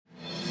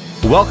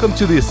Welcome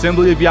to the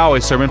Assembly of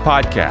Yahweh Sermon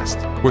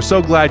Podcast. We're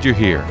so glad you're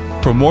here.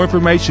 For more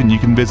information, you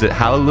can visit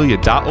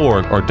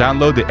hallelujah.org or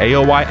download the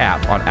AOY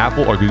app on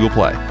Apple or Google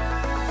Play.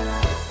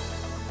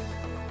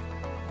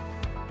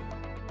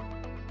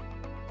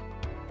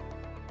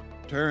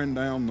 Tearing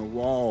down the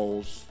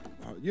walls.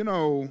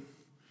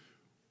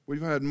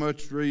 We've had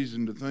much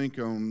reason to think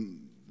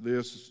on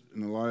this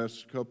in the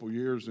last couple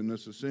years in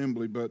this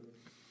assembly, but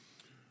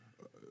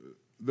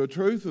the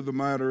truth of the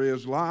matter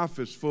is life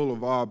is full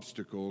of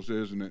obstacles,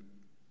 isn't it?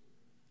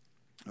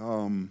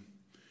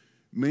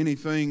 Many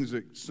things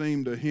that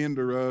seem to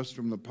hinder us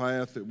from the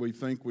path that we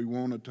think we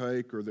want to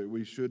take or that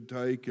we should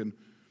take, and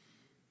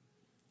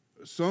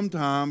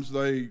sometimes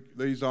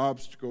these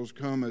obstacles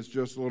come as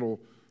just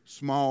little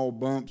small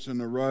bumps in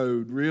the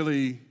road,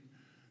 really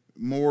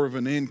more of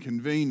an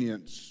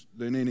inconvenience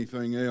than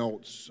anything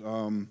else.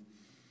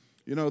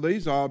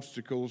 These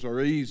obstacles are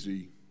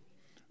easy.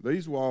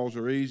 These walls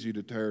are easy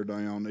to tear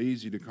down,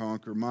 easy to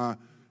conquer. My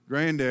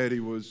granddaddy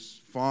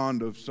was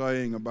fond of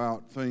saying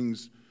about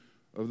things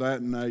of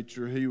that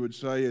nature. He would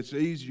say it's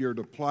easier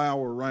to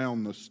plow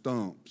around the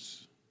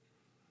stumps.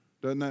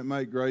 Doesn't that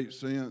make great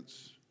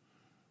sense?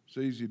 It's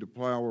easy to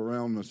plow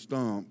around the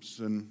stumps.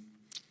 And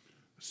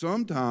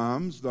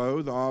sometimes,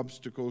 though, the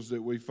obstacles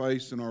that we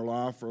face in our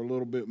life are a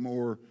little bit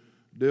more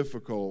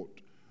difficult.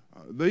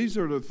 These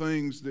are the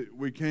things that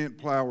we can't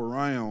plow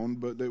around,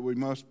 but that we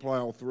must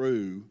plow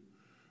through.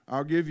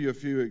 I'll give you a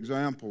few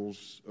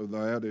examples of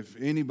that. If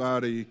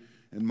anybody,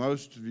 and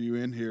most of you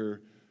in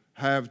here,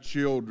 have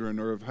children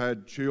or have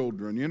had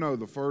children,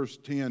 the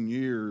first 10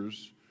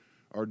 years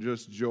are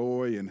just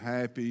joy and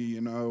happy,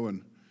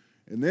 and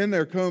then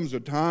there comes a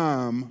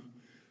time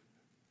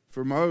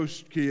for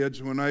most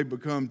kids when they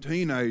become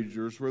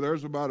teenagers where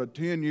there's about a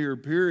 10-year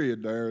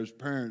period there as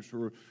parents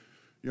where,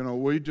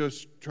 we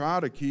just try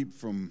to keep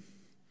from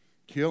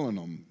killing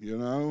them,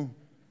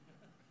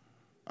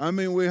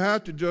 we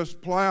have to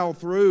just plow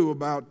through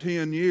about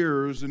 10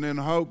 years and then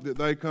hope that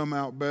they come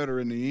out better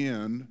in the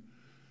end.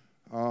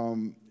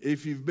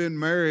 If you've been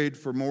married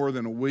for more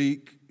than a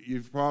week,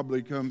 you've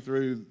probably come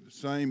through the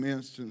same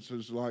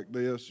instances like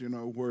this,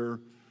 where,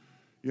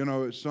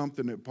 it's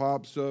something that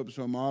pops up,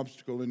 some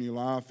obstacle in your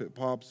life that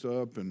pops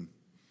up, and,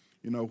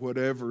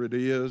 whatever it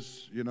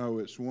is,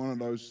 it's one of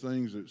those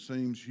things that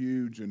seems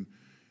huge, and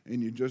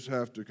you just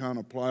have to kind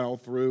of plow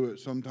through it,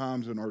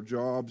 sometimes in our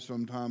jobs,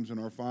 sometimes in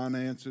our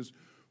finances.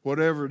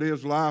 Whatever it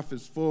is, life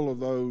is full of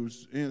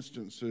those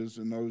instances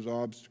and those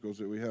obstacles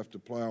that we have to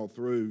plow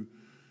through.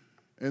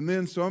 And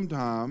then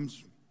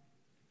sometimes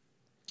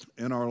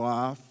in our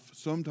life,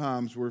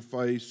 sometimes we're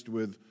faced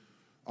with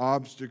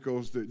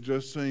obstacles that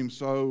just seem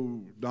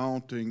so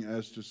daunting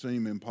as to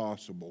seem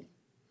impossible.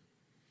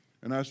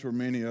 And that's where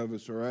many of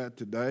us are at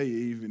today,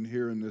 even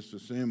here in this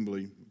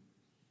assembly.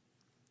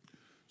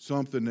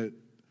 Something that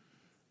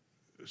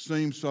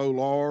seems so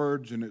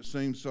large and it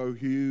seems so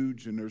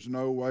huge and there's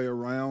no way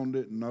around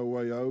it and no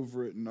way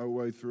over it and no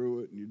way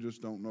through it, and you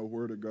just don't know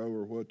where to go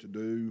or what to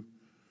do.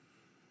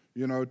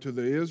 To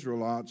the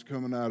Israelites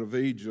coming out of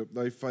Egypt,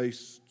 they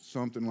faced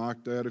something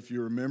like that. If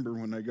you remember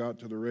when they got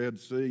to the Red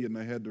Sea and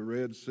they had the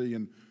Red Sea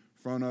in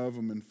front of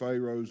them and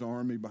Pharaoh's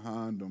army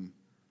behind them.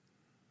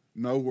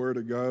 Nowhere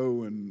to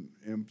go and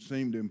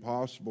seemed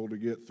impossible to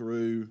get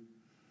through.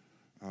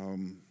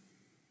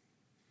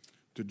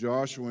 To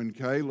Joshua and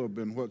Caleb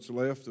and what's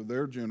left of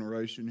their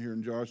generation here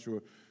in Joshua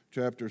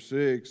chapter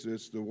 6,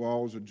 it's the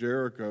walls of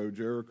Jericho.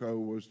 Jericho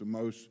was the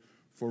most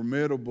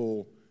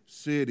formidable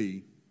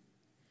city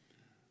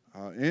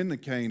in the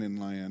Canaan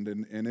land,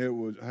 and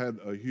it had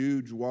a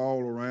huge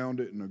wall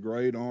around it and a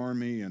great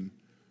army, and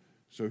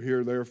so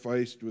here they're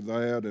faced with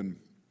that, and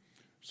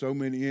so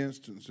many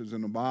instances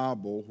in the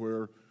Bible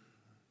where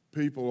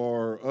people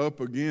are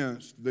up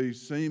against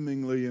these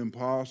seemingly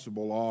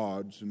impossible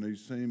odds and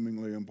these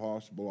seemingly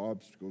impossible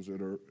obstacles that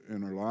are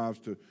in our lives.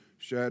 To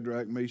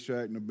Shadrach,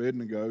 Meshach, and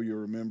Abednego, you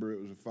remember it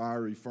was a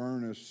fiery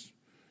furnace.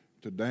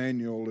 To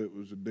Daniel, it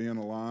was a den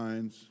of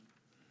lions.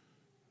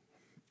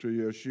 To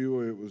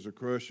Yeshua, it was a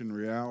crushing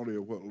reality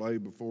of what lay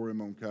before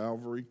him on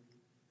Calvary.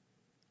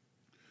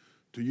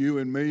 To you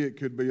and me, it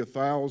could be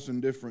 1,000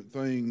 different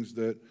things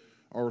that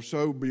are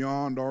so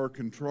beyond our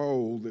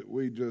control that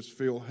we just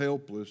feel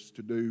helpless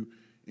to do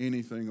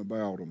anything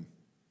about them.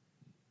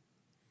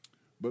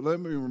 But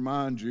let me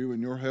remind you, in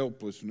your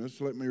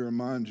helplessness, let me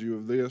remind you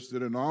of this,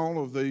 that in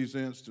all of these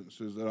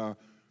instances that I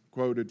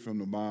quoted from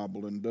the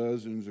Bible, and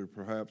dozens or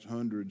perhaps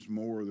hundreds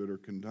more that are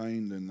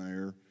contained in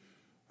there,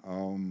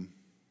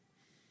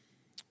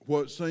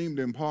 what seemed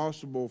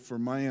impossible for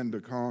man to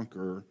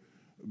conquer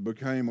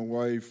became a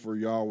way for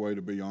Yahweh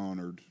to be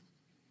honored,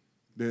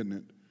 didn't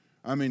it?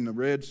 The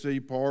Red Sea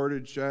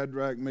parted.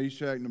 Shadrach,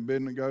 Meshach, and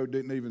Abednego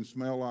didn't even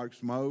smell like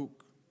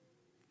smoke.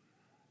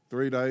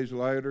 3 days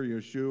later,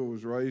 Yeshua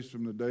was raised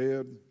from the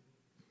dead.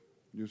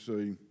 You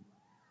see,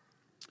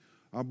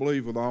 I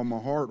believe with all my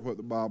heart what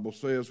the Bible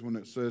says when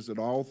it says that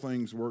all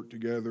things work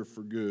together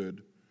for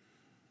good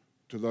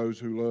to those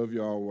who love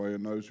Yahweh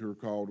and those who are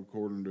called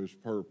according to His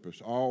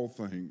purpose. All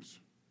things.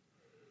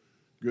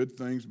 Good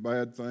things,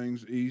 bad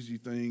things, easy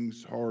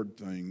things, hard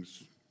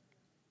things.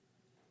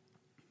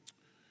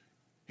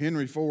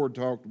 Henry Ford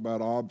talked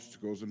about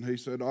obstacles, and he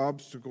said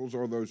obstacles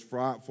are those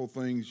frightful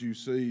things you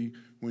see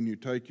when you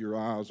take your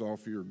eyes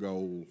off your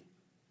goal.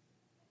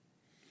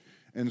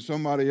 And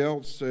somebody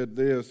else said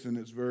this, and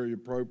it's very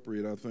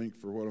appropriate, I think,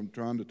 for what I'm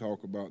trying to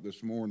talk about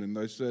this morning.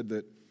 They said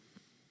that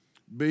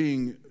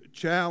being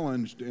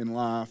challenged in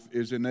life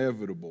is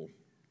inevitable.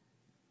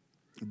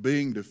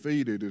 Being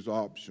defeated is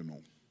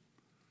optional,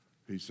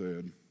 he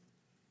said.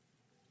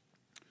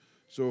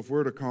 So if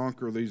we're to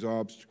conquer these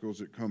obstacles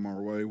that come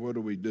our way, what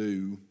do we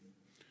do?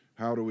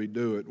 How do we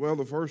do it? Well,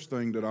 the first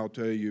thing that I'll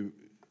tell you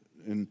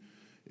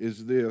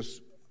is this.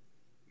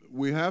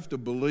 We have to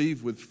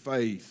believe with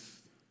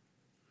faith.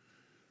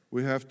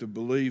 We have to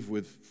believe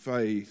with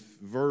faith.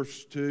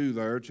 Verse 2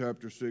 there,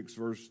 chapter 6,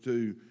 verse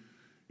 2,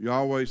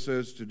 Yahweh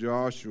says to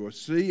Joshua,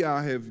 "See,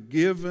 I have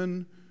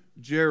given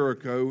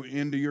Jericho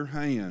into your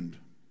hand,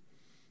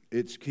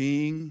 its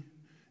king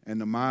and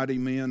the mighty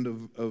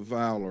men of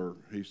valor."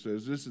 He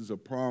says this is a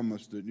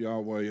promise that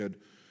Yahweh had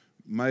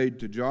made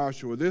to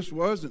Joshua. This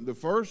wasn't the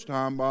first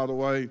time, by the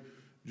way,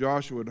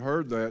 Joshua had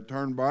heard that.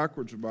 Turn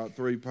backwards about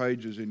 3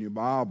 pages in your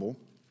Bible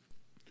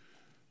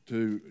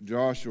to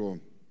Joshua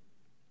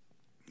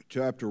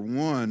chapter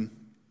 1.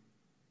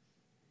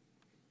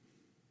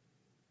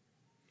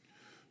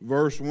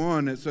 Verse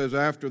 1, it says,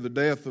 "After the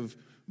death of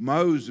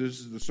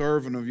Moses, the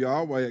servant of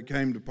Yahweh, it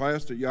came to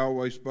pass that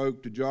Yahweh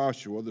spoke to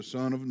Joshua, the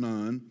son of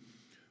Nun,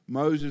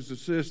 Moses'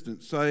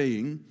 assistant,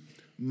 saying,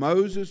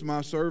 Moses,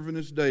 my servant,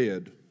 is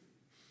dead.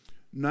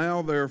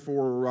 Now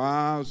therefore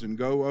arise and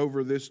go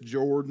over this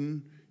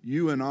Jordan,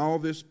 you and all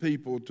this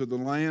people, to the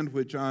land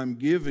which I am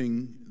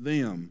giving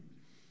them,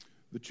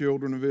 the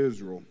children of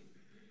Israel."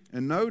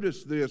 And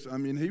notice this,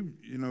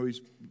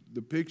 he's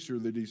the picture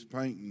that he's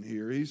painting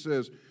here. He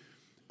says,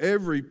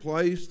 "Every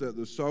place that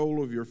the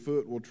sole of your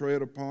foot will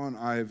tread upon,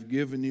 I have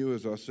given you,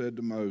 as I said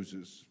to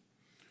Moses.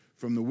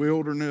 From the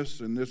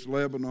wilderness and this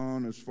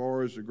Lebanon, as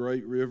far as the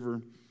great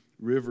river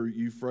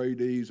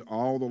Euphrates,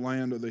 all the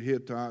land of the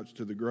Hittites,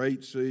 to the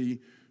great sea,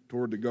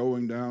 toward the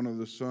going down of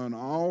the sun,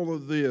 all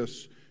of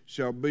this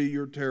shall be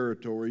your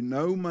territory.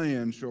 No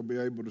man shall be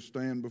able to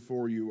stand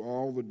before you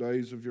all the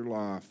days of your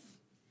life.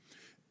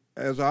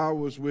 As I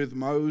was with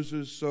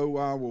Moses, so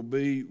I will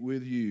be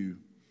with you,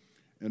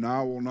 and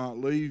I will not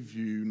leave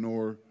you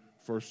nor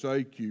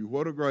forsake you."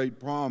 What a great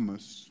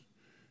promise.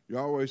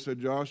 Yahweh said,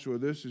 "Joshua,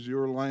 this is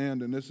your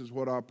land, and this is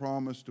what I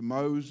promised to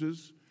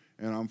Moses,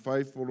 and I'm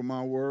faithful to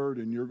my word,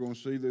 and you're going to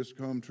see this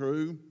come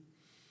true."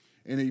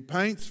 And he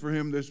paints for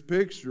him this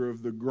picture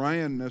of the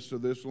grandness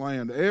of this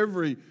land.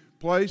 Every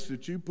place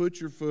that you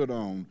put your foot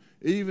on,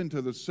 even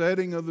to the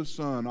setting of the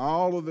sun,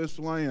 all of this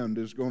land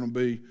is going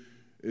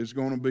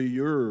to be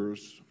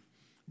yours.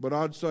 But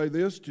I'd say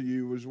this to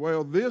you as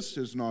well. This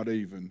is not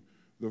even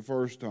the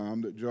first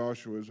time that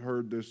Joshua has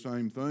heard this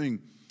same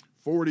thing.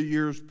 40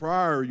 years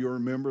prior, you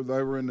remember,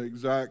 they were in the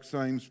exact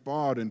same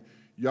spot, and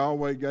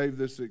Yahweh gave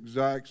this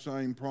exact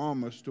same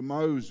promise to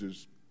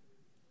Moses.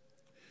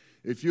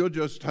 If you'll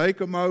just take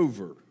them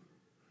over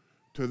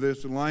to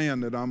this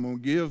land that I'm going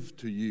to give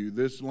to you,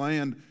 this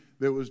land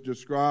that was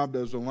described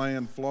as a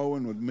land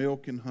flowing with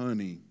milk and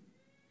honey.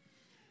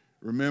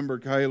 Remember,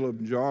 Caleb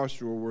and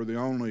Joshua were the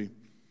only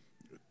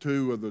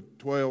 2 of the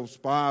 12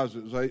 spies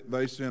that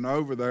they sent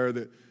over there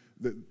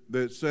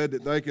that said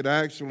that they could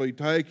actually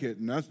take it.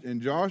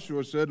 And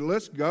Joshua said,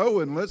 "Let's go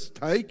and let's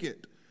take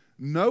it.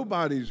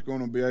 Nobody's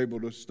going to be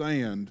able to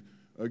stand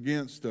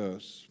against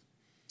us."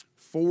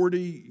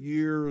 40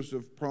 years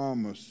of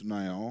promise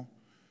now,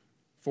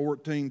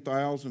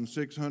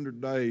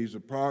 14,600 days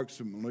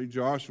approximately.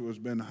 Joshua's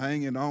been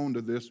hanging on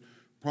to this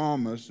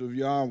promise of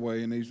Yahweh,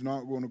 and he's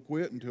not going to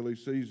quit until he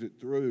sees it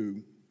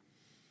through.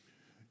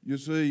 You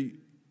see,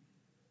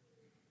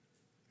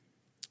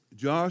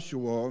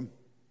 Joshua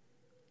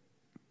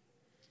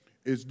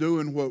is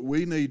doing what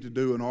we need to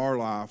do in our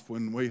life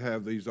when we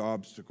have these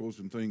obstacles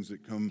and things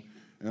that come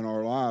in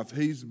our life.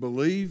 He's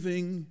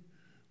believing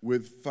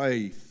with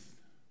faith.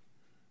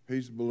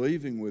 He's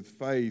believing with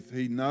faith.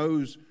 He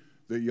knows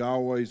that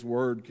Yahweh's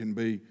word can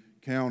be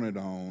counted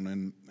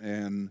on.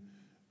 And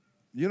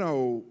you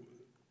know,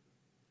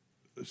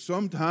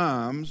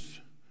 sometimes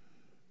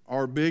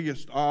our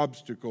biggest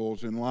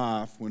obstacles in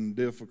life when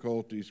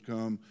difficulties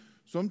come,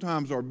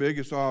 sometimes our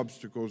biggest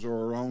obstacles are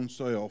our own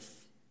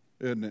self,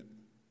 isn't it?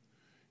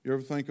 You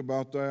ever think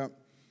about that?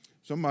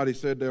 Somebody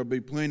said there'll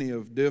be plenty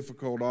of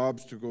difficult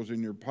obstacles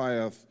in your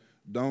path.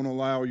 Don't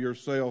allow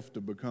yourself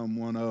to become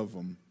one of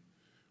them.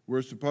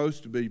 We're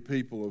supposed to be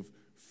people of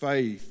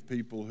faith,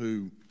 people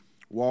who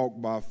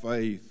walk by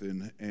faith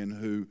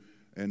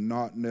and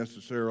not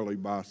necessarily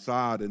by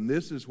sight. And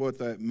this is what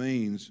that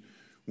means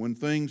when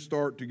things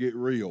start to get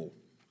real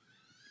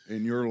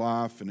in your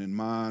life and in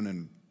mine,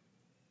 and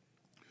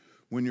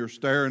when you're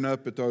staring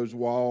up at those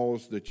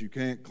walls that you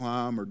can't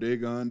climb or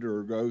dig under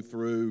or go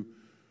through,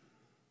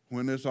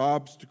 when this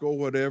obstacle,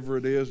 whatever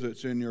it is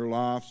that's in your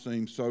life,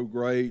 seems so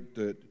great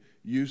that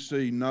you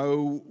see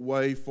no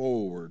way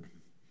forward.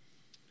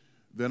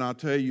 then I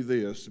tell you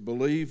this,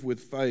 believe with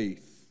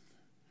faith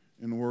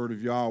in the word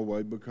of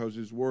Yahweh, because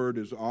his word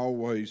is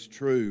always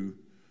true.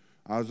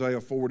 Isaiah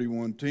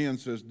 41:10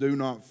 says, do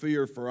not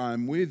fear, for I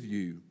am with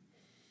you.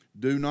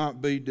 Do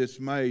not be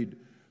dismayed,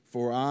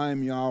 for I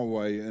am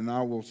Yahweh, and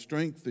I will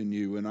strengthen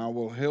you, and I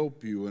will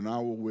help you, and I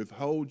will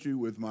withhold you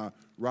with my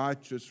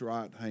righteous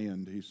right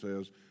hand, he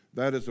says.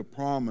 That is a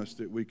promise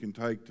that we can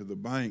take to the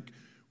bank.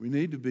 We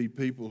need to be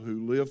people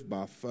who live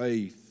by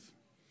faith.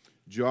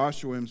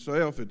 Joshua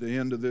himself at the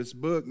end of this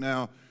book,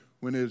 now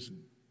when his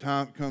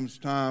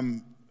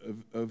time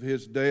of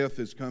his death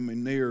is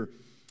coming near,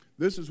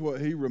 this is what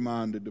he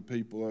reminded the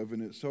people of,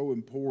 and it's so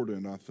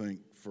important, I think,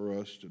 for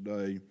us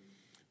today.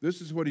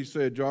 This is what he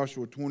said,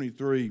 Joshua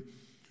 23,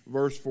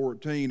 verse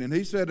 14. And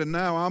he said, and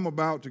now I'm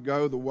about to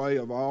go the way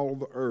of all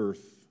the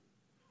earth.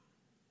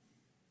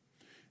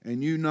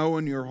 And you know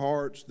in your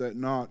hearts that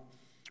not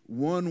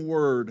one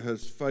word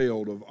has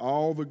failed of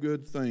all the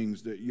good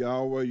things that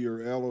Yahweh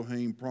your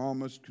Elohim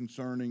promised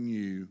concerning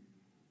you.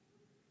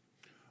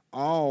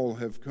 All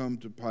have come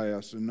to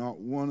pass, and not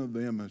one of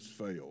them has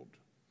failed.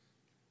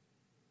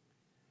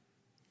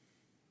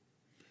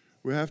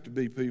 We have to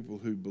be people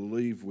who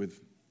believe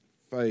with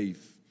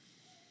faith.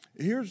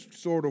 Here's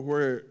sort of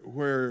where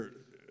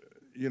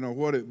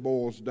what it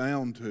boils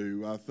down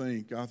to, I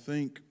think. I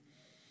think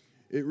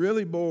it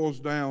really boils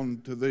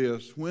down to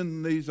this.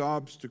 When these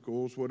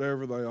obstacles,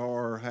 whatever they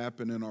are,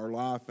 happen in our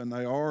life, and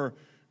they are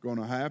going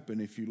to happen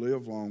if you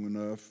live long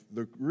enough,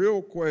 the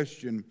real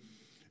question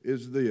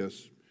is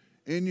this.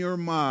 In your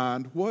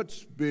mind,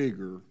 what's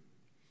bigger,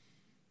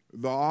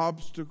 the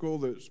obstacle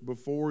that's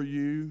before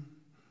you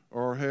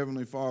or our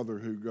Heavenly Father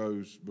who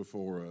goes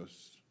before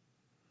us?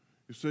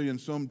 You see,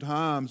 and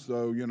sometimes,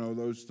 though,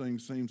 those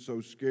things seem so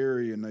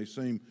scary and they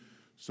seem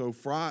so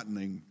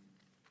frightening.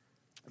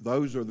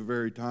 Those are the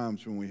very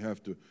times when we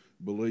have to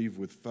believe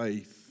with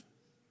faith.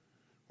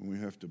 When we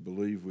have to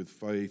believe with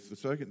faith. The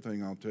second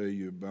thing I'll tell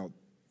you about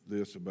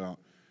this, about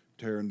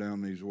tearing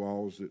down these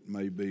walls that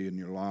may be in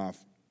your life,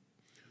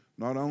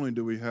 not only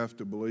do we have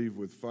to believe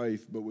with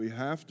faith, but we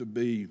have to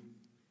be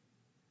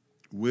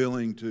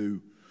willing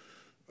to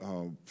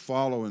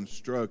follow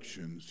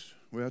instructions.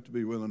 We have to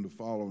be willing to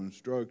follow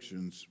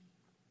instructions.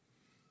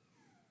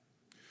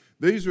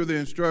 These are the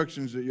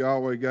instructions that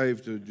Yahweh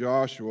gave to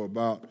Joshua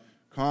about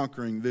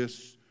conquering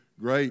this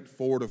great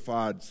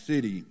fortified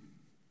city.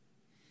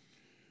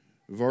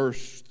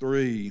 Verse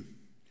 3,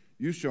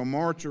 you shall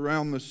march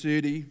around the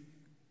city,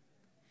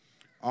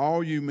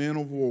 all you men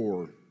of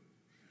war.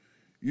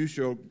 You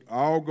shall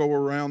all go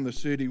around the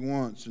city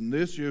once, and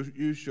this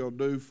you shall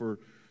do for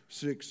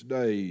 6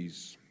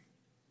 days.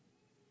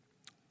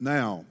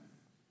 Now,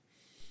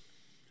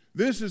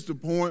 this is the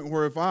point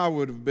where if I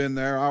would have been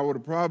there, I would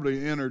have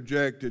probably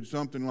interjected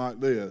something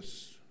like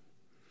this.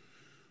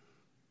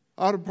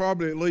 I'd have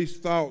probably at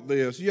least thought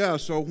this. Yeah,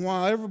 so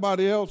while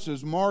everybody else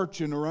is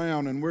marching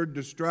around and we're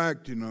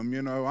distracting them,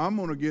 I'm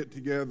going to get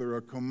together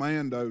a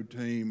commando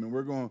team and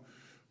we're going to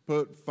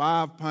put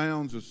 5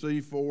 pounds of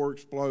C4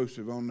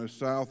 explosive on this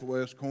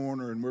southwest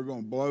corner and we're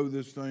going to blow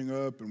this thing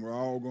up and we're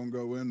all going to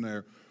go in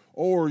there.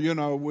 Or,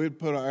 we'd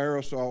put an air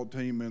assault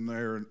team in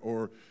there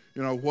or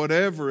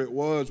whatever it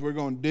was, we're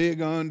going to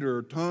dig under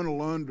or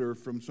tunnel under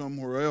from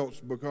somewhere else,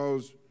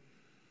 because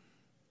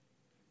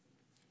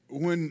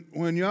when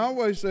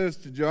Yahweh says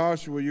to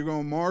Joshua, you're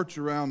going to march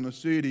around the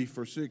city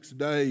for 6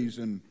 days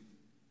and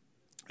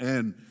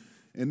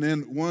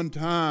then one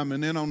time,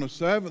 and then on the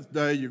 7th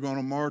day you're going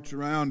to march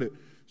around it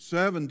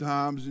 7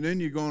 times, and then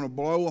you're going to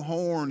blow a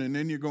horn, and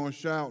then you're going to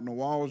shout, and the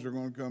walls are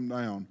going to come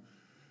down.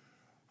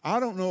 I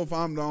don't know if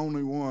I'm the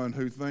only one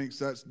who thinks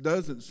that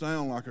doesn't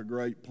sound like a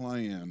great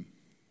plan.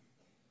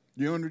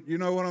 You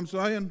know what I'm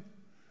saying?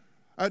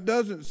 That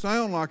doesn't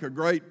sound like a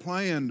great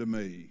plan to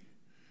me.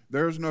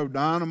 There's no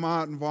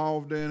dynamite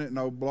involved in it,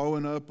 no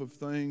blowing up of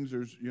things.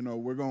 There's,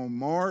 we're going to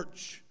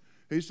march.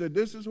 He said,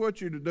 this is what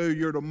you're to do.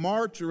 You're to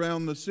march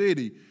around the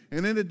city.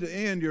 And then at the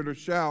end, you're to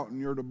shout and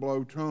you're to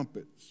blow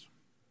trumpets.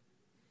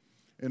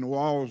 And the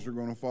walls are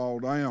going to fall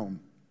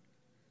down.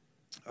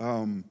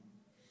 And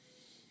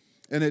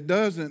it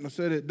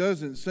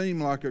doesn't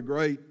seem like a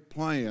great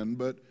plan,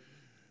 but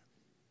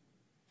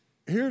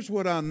here's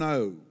what I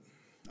know.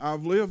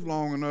 I've lived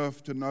long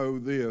enough to know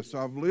this.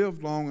 I've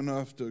lived long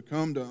enough to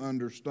come to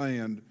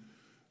understand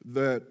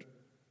that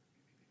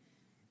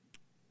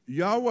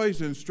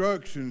Yahweh's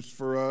instructions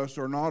for us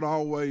are not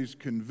always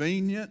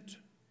convenient.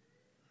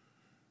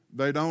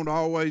 They don't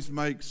always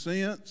make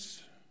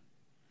sense.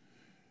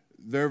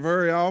 They're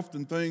very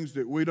often things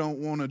that we don't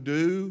want to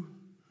do,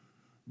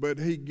 but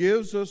He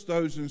gives us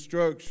those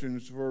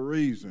instructions for a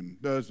reason,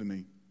 doesn't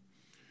He?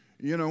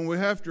 We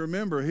have to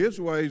remember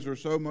His ways are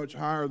so much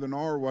higher than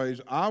our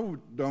ways. I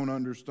don't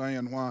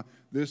understand why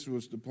this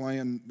was the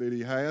plan that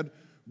He had,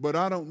 but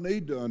I don't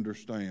need to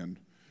understand,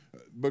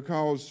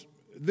 because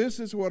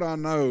this is what I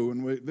know,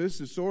 and this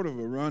is sort of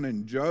a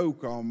running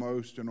joke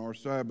almost in our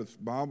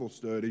Sabbath Bible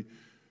study.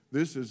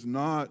 This is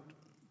not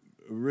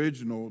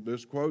original.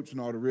 This quote's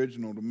not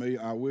original to me.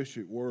 I wish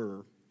it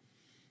were.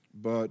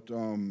 But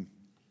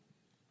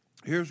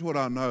here's what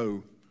I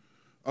know.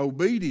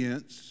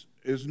 Obedience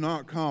is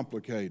not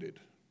complicated,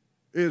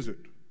 is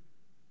it?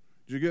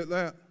 Did you get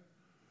that?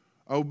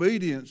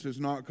 Obedience is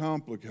not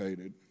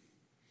complicated.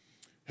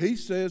 He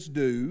says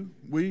do,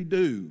 we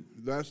do.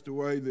 That's the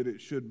way that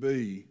it should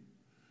be.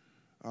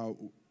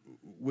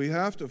 We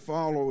have to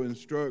follow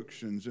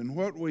instructions. And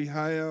what we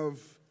have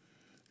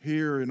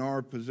here in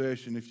our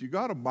possession, if you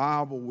got a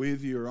Bible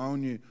with you or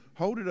on you,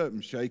 hold it up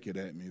and shake it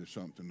at me or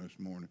something this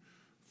morning.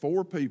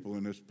 4 people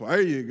in this place.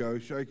 There you go,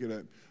 shake it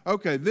at me.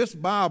 Okay, this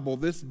Bible,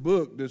 this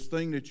book, this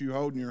thing that you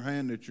hold in your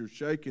hand that you're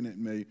shaking at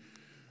me,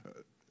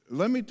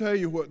 let me tell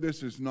you what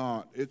this is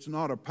not. It's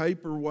not a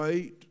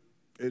paperweight.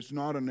 It's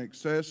not an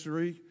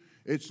accessory.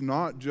 It's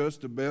not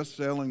just a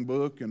best-selling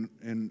book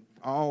in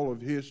all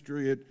of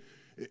history.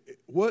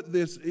 What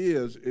this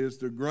is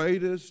the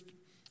greatest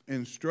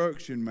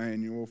instruction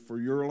manual for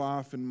your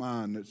life and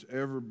mine that's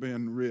ever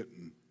been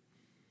written.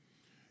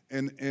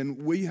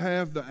 And we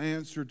have the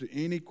answer to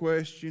any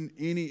question,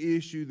 any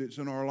issue that's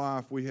in our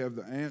life. We have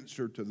the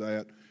answer to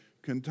that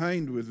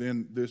contained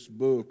within this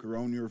book or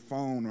on your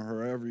phone or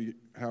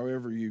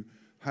however you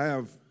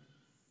have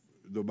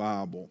the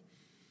Bible.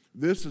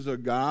 This is a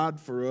guide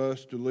for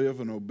us to live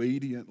an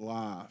obedient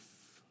life.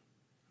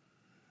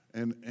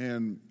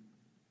 And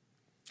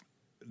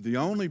the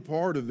only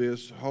part of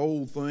this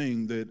whole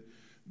thing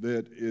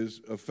that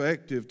is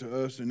effective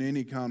to us in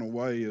any kind of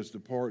way is the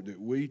part that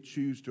we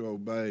choose to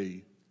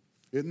obey.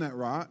 Isn't that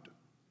right?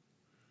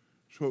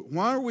 So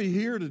why are we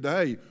here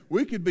today?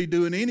 We could be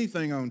doing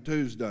anything on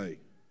Tuesday.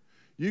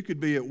 You could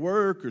be at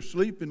work or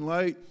sleeping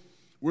late.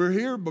 We're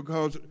here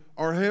because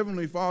our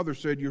Heavenly Father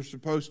said you're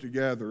supposed to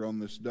gather on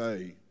this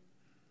day.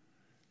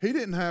 He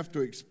didn't have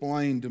to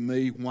explain to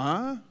me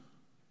why.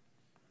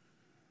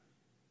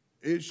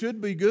 It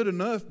should be good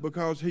enough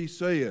because He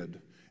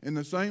said. And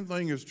the same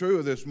thing is true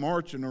of this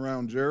marching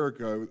around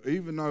Jericho.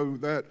 Even though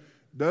that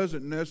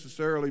doesn't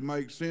necessarily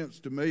make sense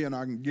to me, and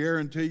I can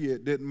guarantee you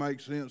it didn't make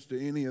sense to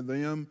any of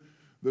them,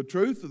 the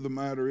truth of the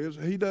matter is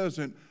He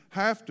doesn't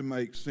have to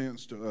make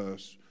sense to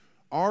us.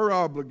 Our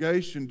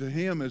obligation to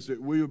Him is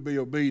that we would be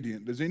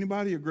obedient. Does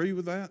anybody agree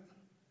with that?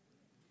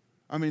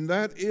 I mean,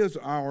 that is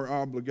our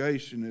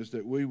obligation, is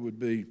that we would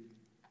be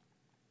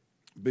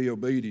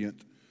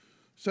obedient.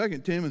 2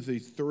 Timothy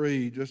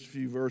 3, just a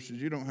few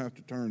verses. You don't have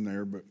to turn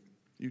there, but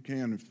you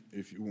can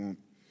if you want.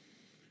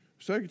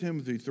 2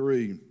 Timothy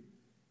 3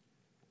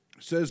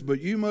 says, "But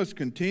you must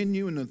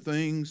continue in the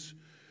things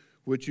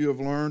which you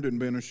have learned and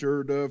been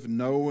assured of,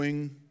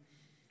 knowing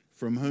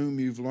from whom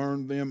you've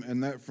learned them,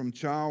 and that from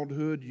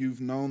childhood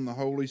you've known the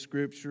Holy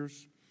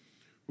Scriptures,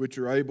 which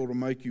are able to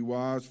make you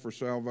wise for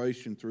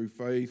salvation through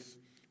faith,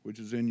 which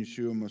is in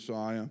Yeshua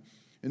Messiah."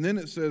 And then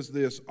it says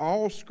this,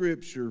 all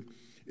Scripture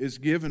is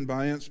given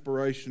by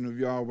inspiration of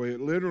Yahweh.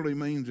 It literally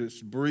means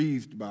it's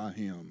breathed by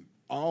Him.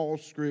 All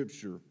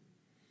Scripture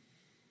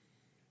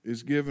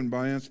is given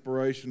by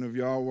inspiration of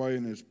Yahweh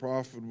and is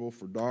profitable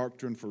for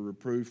doctrine, for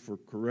reproof, for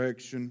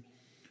correction,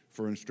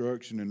 for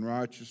instruction in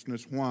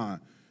righteousness. Why?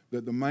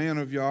 That the man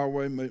of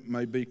Yahweh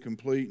may be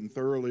complete and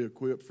thoroughly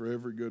equipped for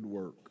every good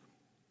work.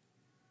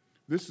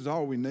 This is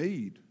all we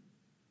need.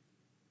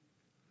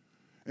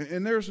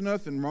 And there's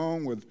nothing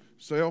wrong with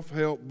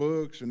self-help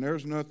books, and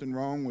there's nothing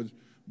wrong with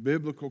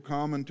biblical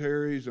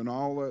commentaries and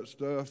all that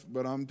stuff,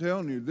 but I'm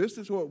telling you, this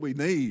is what we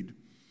need.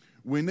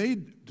 We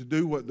need to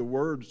do what the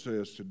Word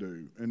says to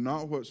do and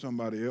not what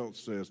somebody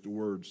else says the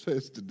Word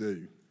says to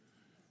do.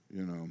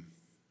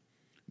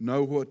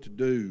 Know what to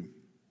do.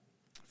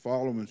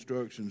 Follow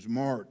instructions.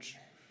 March,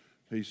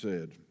 he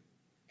said.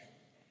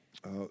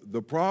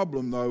 The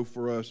problem, though,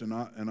 for us, and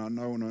I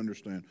know and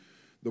understand,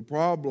 the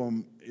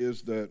problem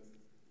is that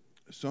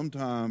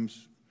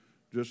sometimes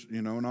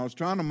and I was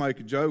trying to make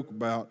a joke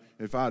about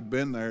if I'd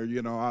been there,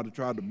 I'd have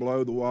tried to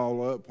blow the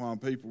wall up while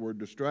people were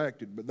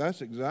distracted, but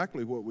that's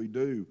exactly what we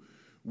do.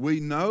 We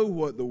know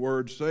what the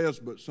Word says,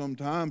 but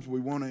sometimes we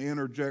want to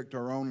interject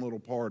our own little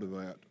part of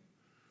that.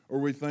 Or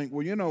we think,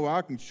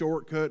 I can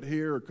shortcut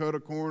here or cut a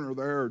corner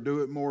there or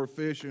do it more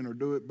efficient or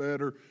do it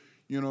better,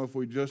 if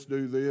we just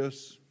do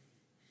this.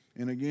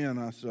 And again,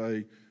 I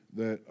say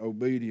that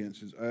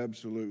obedience is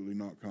absolutely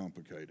not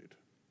complicated.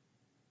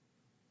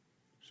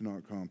 It's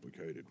not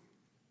complicated.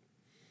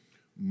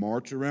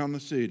 March around the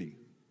city.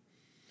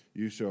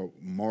 You shall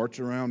march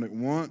around it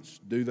once.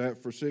 Do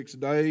that for 6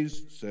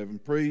 days. 7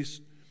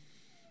 priests.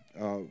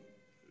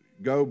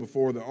 Go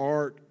before the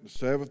ark. The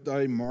 7th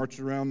day, march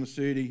around the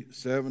city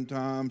 7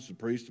 times. The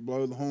priests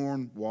blow the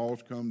horn.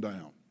 Walls come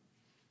down.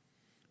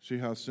 See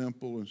how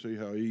simple and see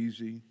how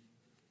easy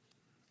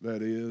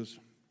that is?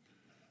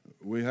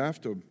 We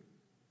have to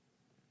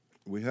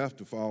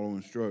follow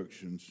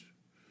instructions.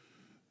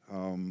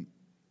 And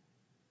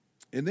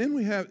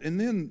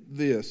then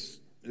this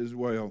as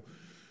well.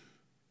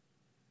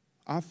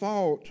 I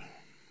thought,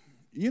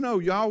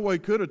 Yahweh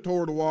could have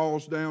tore the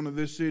walls down of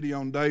this city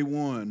on day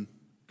 1,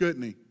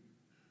 couldn't He?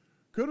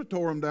 Could have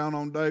tore them down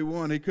on day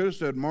 1. He could have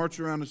said, march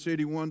around the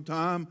city 1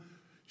 time,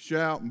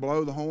 shout and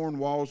blow the horn,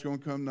 walls going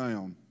to come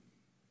down.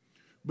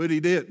 But He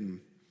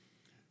didn't.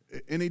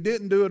 And he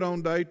didn't do it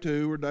on day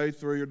 2 or day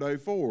 3 or day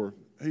 4.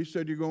 He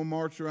said you're going to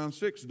march around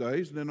 6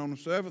 days, and then on the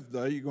 7th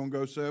day you're going to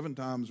go 7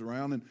 times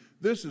around, and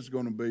this is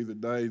going to be the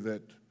day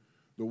that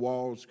the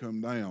walls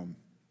come down.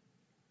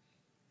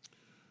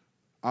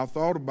 I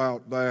thought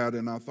about that,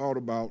 and I thought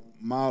about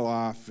my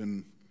life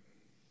and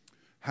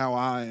how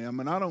I am.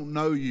 And I don't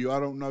know you, I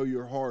don't know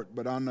your heart,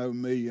 but I know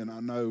me, and I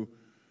know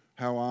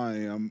how I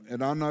am.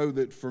 And I know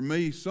that for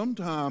me,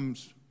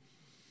 sometimes,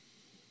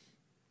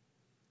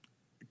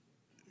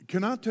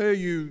 can I tell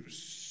you,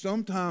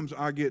 sometimes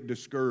I get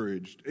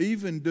discouraged.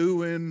 Even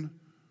doing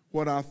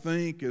what I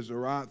think is the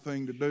right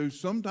thing to do,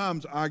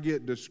 sometimes I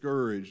get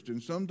discouraged.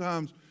 And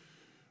sometimes,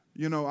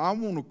 I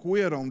want to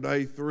quit on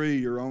day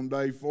 3 or on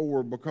day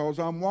 4 because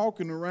I'm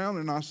walking around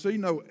and I see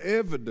no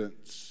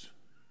evidence.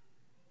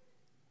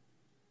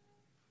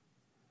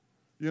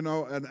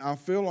 And I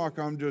feel like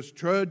I'm just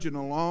trudging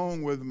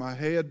along with my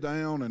head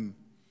down,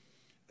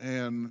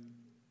 and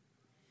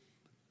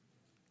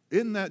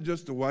isn't that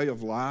just a way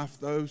of life,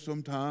 though,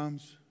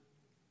 sometimes?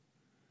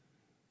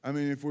 I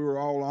mean, if we were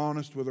all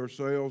honest with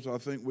ourselves, I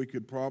think we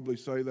could probably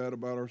say that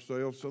about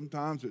ourselves.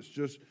 Sometimes it's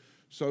just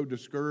so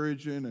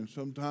discouraging, and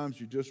sometimes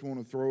you just want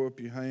to throw up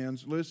your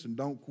hands. Listen,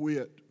 don't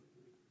quit.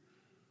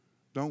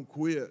 Don't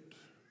quit.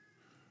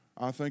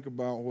 I think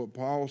about what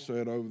Paul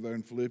said over there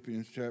in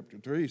Philippians chapter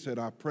 3. He said,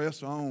 I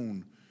press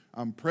on.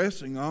 I'm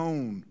pressing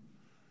on.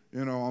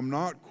 I'm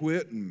not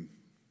quitting.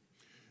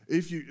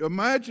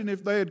 Imagine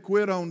if they had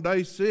quit on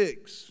day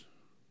 6,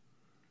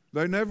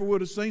 they never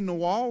would have seen the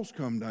walls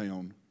come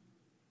down.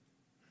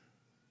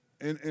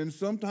 And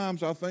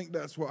sometimes I think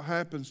that's what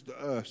happens to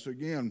us.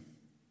 Again,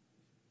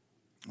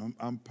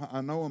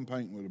 I know I'm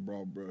painting with a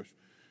broad brush,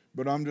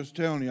 but I'm just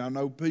telling you, I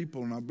know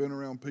people, and I've been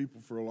around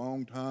people for a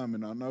long time,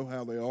 and I know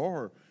how they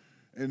are.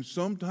 And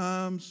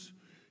sometimes,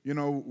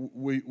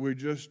 we're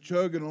just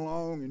chugging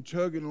along,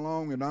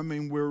 and I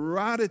mean, we're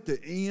right at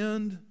the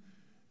end,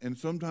 and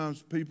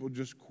sometimes people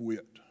just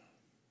quit.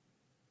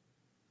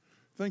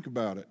 Think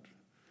about it.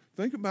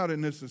 Think about it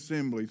in this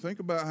assembly. Think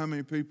about how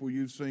many people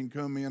you've seen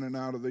come in and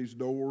out of these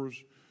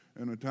doors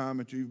in the time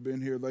that you've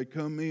been here. They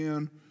come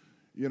in,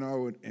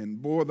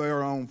 and boy, they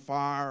are on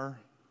fire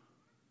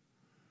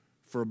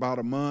for about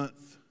a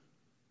month.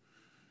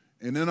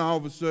 And then all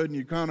of a sudden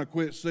you kind of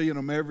quit seeing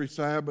them every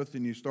Sabbath,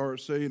 and you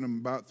start seeing them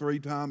about 3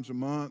 times a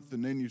month,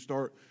 and then you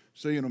start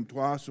seeing them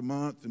twice a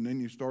month, and then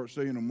you start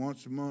seeing them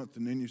once a month,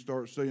 and then you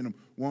start seeing them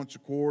once a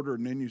quarter,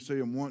 and then you see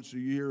them once a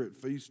year at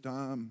feast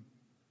time.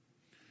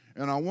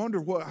 And I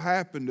wonder what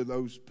happened to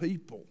those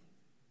people.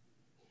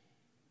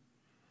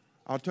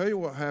 I'll tell you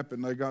what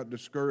happened. They got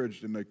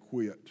discouraged and they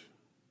quit.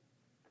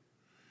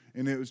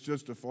 And it was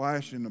just a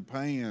flash in the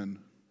pan.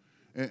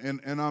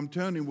 And I'm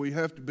telling you, we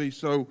have to be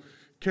so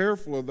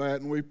careful of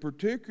that, and we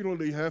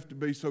particularly have to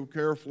be so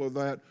careful of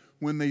that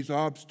when these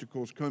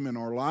obstacles come in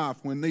our life,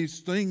 when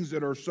these things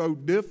that are so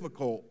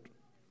difficult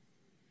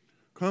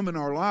come in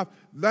our life.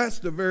 That's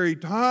the very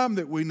time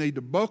that we need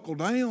to buckle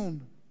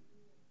down.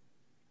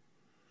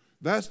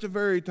 That's the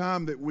very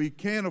time that we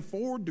can't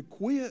afford to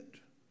quit.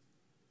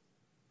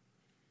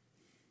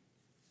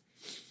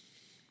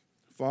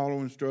 Follow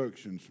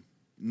instructions.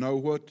 Know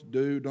what to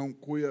do. Don't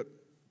quit.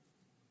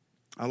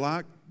 I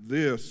like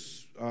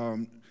this,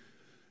 and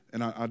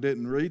I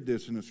didn't read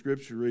this in the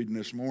scripture reading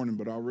this morning,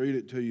 but I'll read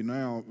it to you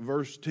now.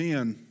 Verse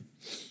 10,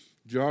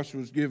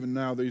 Joshua's given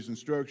now these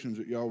instructions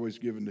that Yahweh's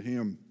given to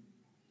him.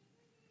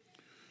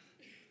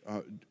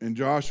 And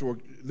Joshua,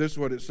 this is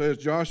what it says.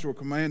 Joshua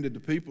commanded the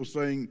people,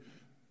 saying,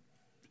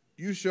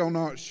 you shall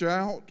not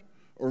shout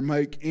or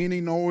make any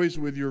noise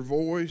with your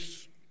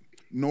voice,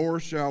 nor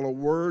shall a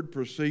word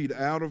proceed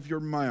out of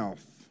your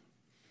mouth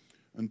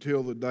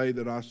until the day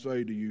that I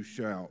say to you,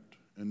 shout,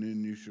 and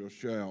then you shall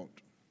shout.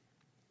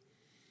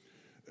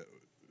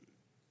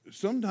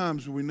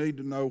 Sometimes we need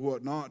to know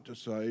what not to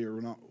say or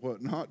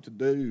what not to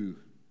do,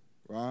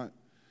 right?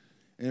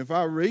 And if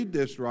I read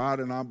this right,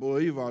 and I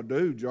believe I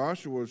do,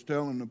 Joshua is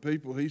telling the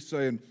people, he's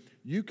saying,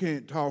 you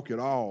can't talk at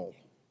all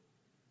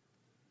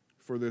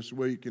for this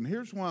week. And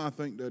here's why I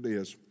think that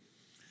is.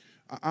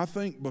 I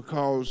think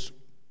because,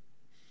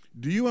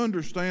 do you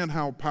understand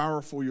how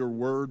powerful your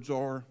words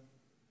are?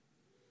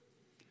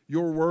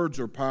 Your words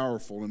are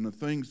powerful, and the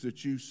things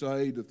that you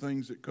say, the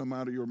things that come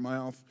out of your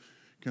mouth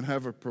can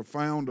have a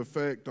profound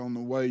effect on the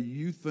way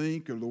you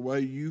think or the way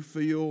you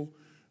feel,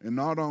 and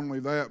not only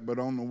that, but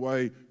on the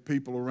way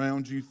people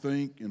around you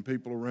think and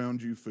people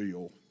around you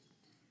feel.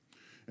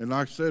 And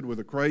like I said, with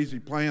a crazy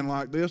plan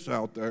like this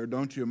out there,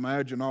 don't you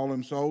imagine all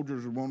them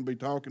soldiers would want to be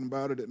talking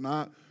about it at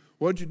night?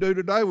 What'd you do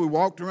today? We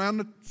walked around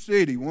the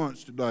city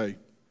once today.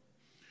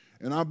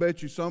 And I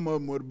bet you some of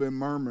them would have been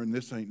murmuring,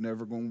 this ain't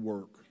never going to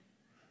work.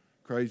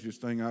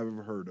 Craziest thing I've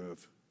ever heard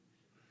of.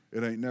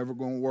 It ain't never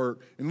going to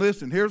work. And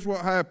listen, here's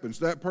what happens.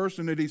 That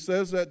person that he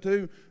says that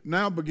to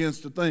now begins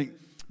to think,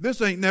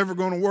 this ain't never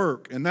going to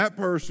work. And that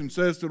person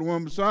says to the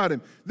one beside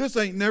him, this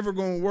ain't never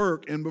going to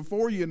work. And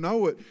before you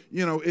know it,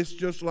 it's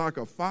just like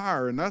a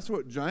fire. And that's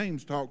what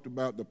James talked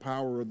about, the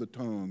power of the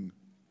tongue.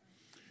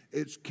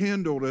 It's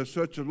kindled as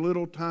such a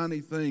little tiny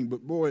thing,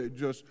 but boy, it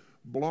just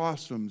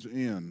blossoms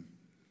in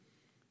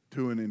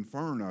to an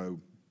inferno.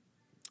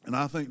 And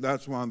I think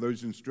that's why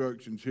those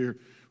instructions here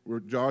where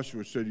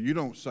Joshua said, you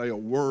don't say a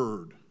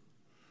word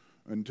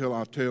until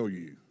I tell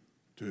you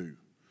to.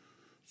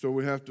 So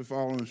we have to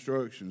follow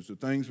instructions, the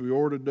things we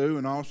ought to do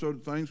and also the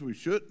things we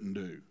shouldn't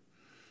do.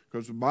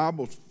 Because the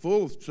Bible's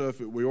full of stuff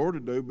that we ought to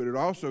do, but it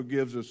also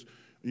gives us,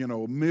 a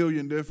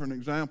million different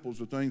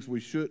examples of things we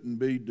shouldn't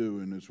be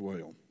doing as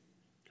well.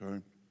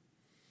 Okay?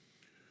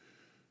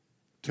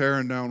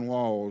 Tearing down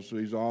walls,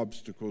 these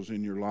obstacles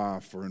in your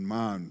life or in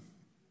mine.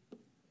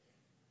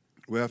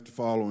 We have to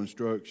follow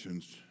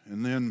instructions.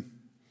 And then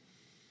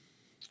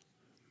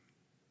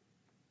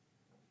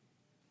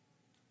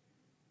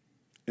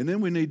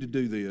we need to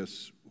do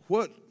this.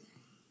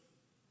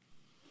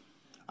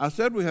 I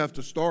said we have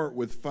to start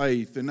with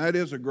faith, and that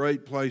is a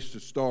great place to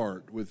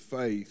start, with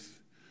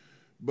faith.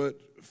 But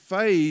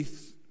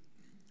faith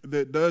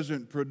that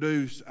doesn't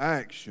produce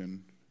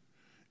action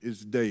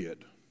is dead.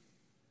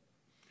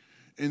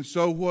 And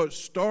so what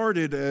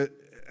started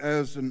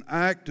as an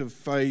act of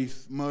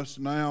faith must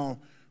now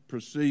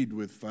proceed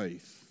with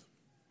faith.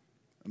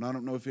 And I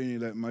don't know if any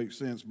of that makes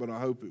sense, but I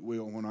hope it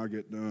will when I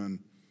get done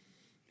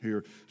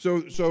here.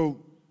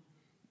 So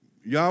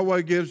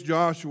Yahweh gives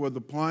Joshua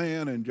the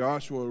plan, and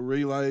Joshua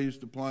relays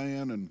the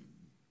plan,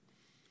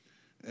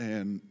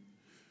 and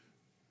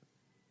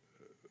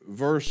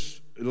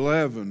verse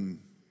 11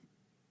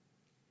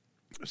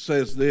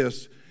 says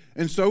this,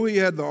 and so he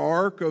had the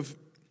ark of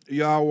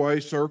Yahweh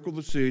circle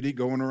the city,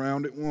 going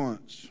around it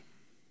once.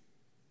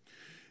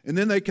 And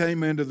then they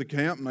came into the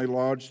camp, and they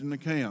lodged in the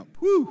camp.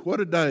 Whew, what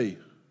a day.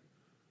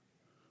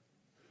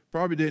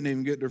 Probably didn't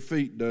even get their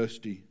feet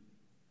dusty.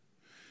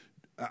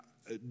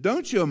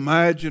 Don't you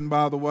imagine,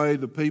 by the way,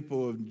 the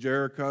people of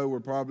Jericho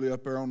were probably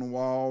up there on the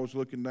walls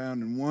looking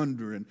down and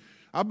wondering.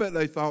 I bet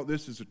they thought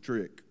this is a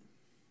trick.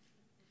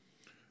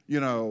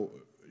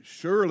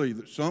 Surely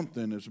that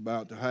something is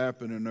about to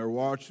happen, and they're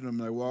watching them.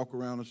 They walk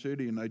around the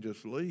city, and they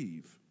just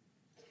leave.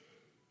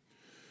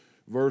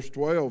 Verse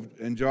 12,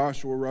 and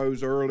Joshua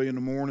rose early in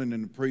the morning,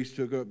 and the priests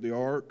took up the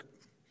ark,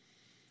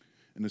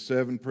 and the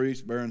 7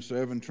 priests bearing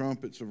 7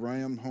 trumpets of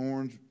ram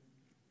horns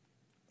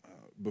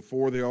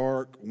before the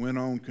ark went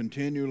on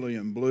continually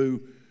and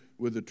blew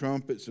with the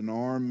trumpets, and the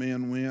armed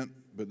men went,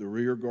 but the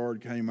rear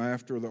guard came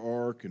after the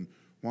ark, and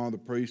while the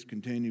priests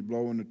continued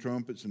blowing the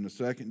trumpets, and the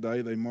second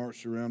day they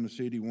marched around the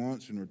city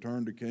once and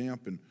returned to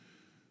camp, and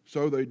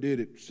so they did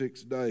it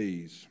 6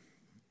 days.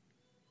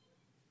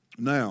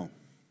 Now,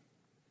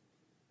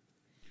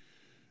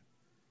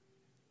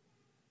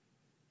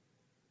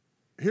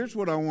 here's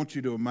what I want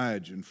you to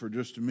imagine for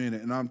just a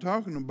minute, and I'm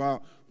talking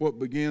about what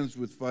begins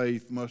with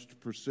faith must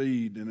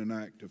proceed in an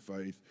act of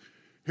faith.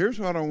 Here's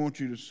what I want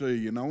you to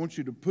see, and I want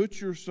you to put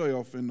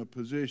yourself in the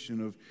position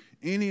of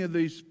any of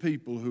these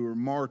people who are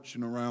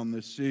marching around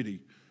this city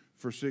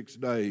for 6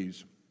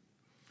 days.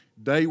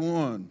 Day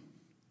 1,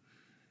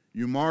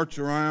 you march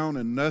around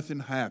and nothing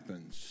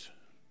happens.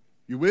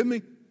 You with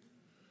me?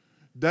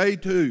 Day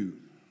 2,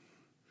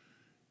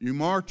 you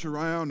march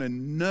around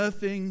and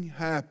nothing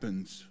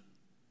happens.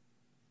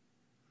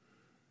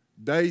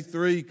 Day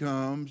 3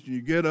 comes,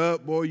 you get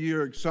up, boy,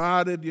 you're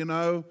excited,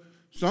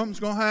 something's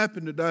going to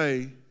happen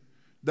today.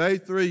 Day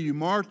 3, you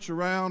march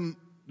around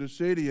the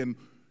city, and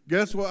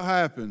guess what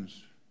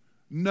happens?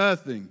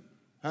 Nothing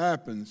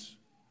happens.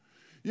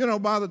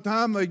 By the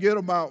time they get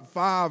about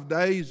 5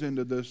 days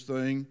into this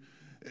thing,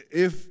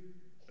 if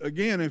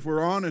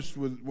we're honest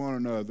with one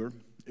another,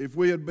 if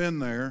we had been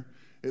there,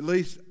 at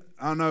least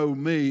I know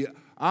me,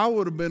 I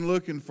would have been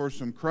looking for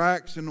some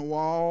cracks in the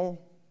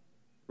wall,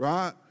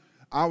 right?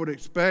 I would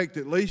expect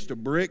at least a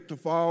brick to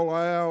fall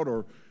out,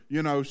 or,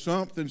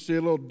 something, see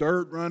a little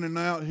dirt running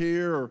out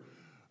here, or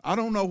I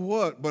don't know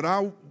what, but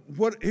I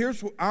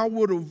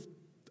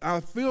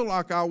feel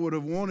like I would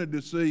have wanted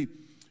to see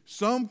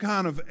some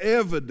kind of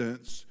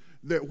evidence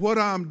that what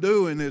I'm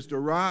doing is the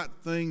right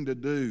thing to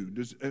do.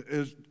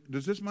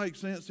 Does this make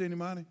sense to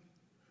anybody?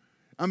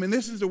 I mean,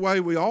 this is the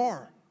way we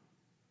are.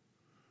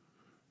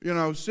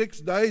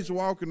 6 days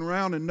walking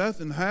around and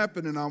nothing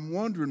happened, and I'm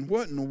wondering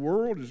what in the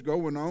world is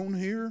going on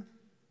here.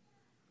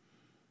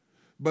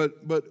 But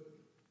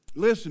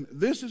listen,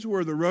 this is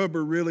where the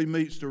rubber really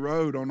meets the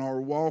road on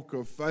our walk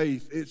of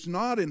faith. It's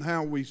not in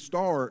how we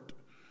start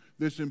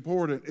that's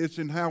important. It's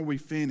in how we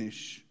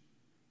finish.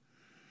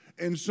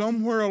 And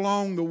somewhere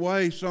along the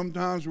way,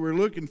 sometimes we're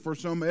looking for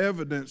some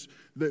evidence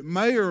that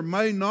may or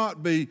may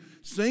not be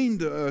seen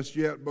to us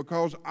yet,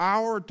 because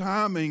our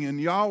timing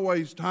and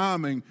Yahweh's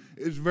timing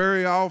is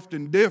very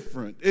often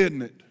different,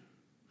 isn't it?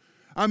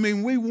 I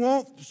mean, I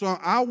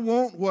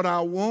want what I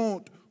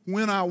want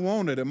when I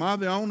want it. Am I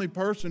the only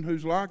person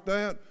who's like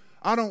that?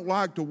 I don't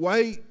like to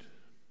wait.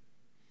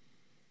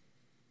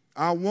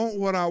 I want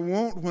what I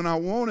want when I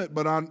want it,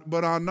 but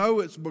I know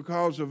it's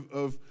because of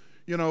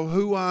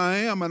who I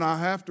am, and I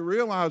have to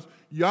realize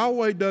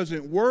Yahweh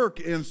doesn't work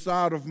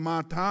inside of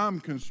my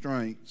time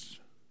constraints.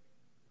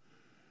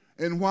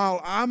 And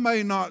while I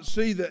may not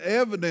see the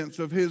evidence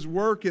of His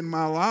work in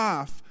my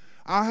life,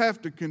 I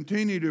have to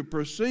continue to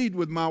proceed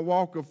with my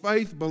walk of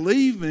faith,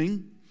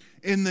 believing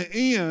in the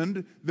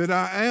end that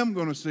I am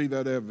going to see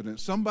that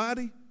evidence.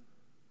 Somebody?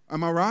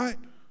 Am I right?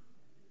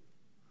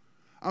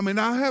 I mean,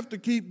 I have to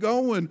keep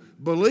going,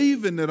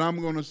 believing that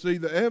I'm going to see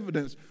the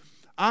evidence.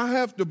 I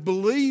have to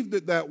believe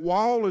that that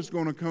wall is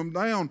going to come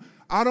down.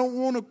 I don't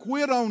want to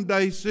quit on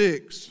day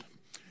 6.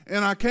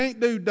 And I can't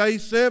do day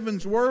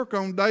 7's work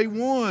on day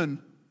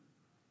 1.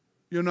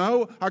 You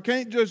know, I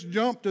can't just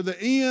jump to the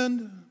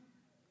end.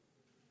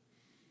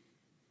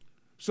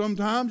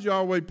 Sometimes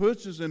Yahweh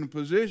puts us in a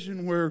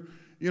position where,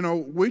 you know,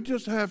 we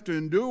just have to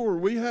endure.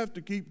 We have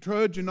to keep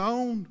trudging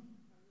on.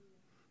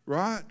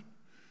 Right?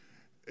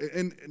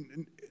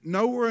 And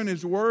nowhere in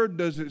His Word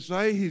does it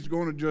say He's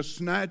going to just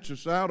snatch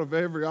us out of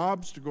every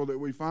obstacle that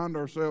we find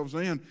ourselves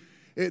in.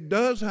 It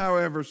does,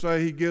 however,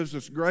 say He gives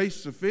us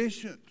grace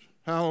sufficient,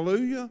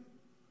 hallelujah,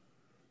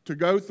 to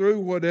go through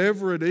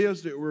whatever it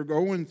is that we're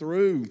going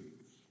through.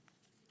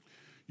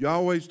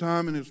 Yahweh's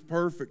timing is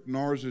perfect and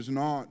ours is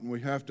not, and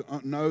we have to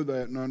know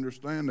that and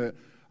understand that.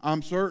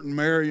 I'm certain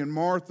Mary and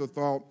Martha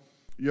thought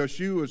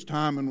Yeshua's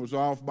timing was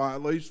off by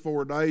at least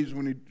 4 days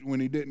when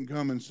he didn't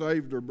come and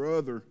saved her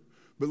brother.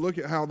 But look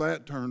at how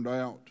that turned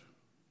out,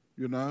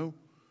 you know.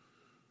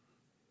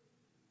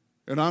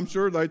 And I'm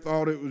sure they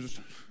thought it was,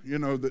 you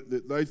know,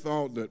 that they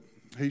thought that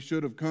he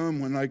should have come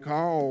when they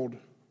called.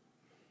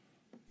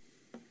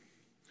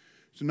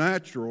 It's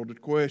natural to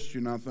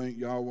question, I think,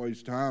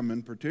 Yahweh's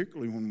timing,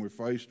 particularly when we're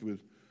faced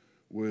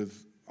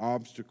with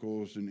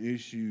obstacles and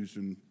issues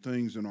and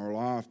things in our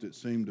life that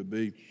seem to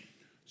be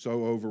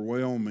so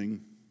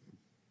overwhelming.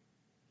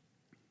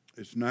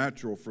 It's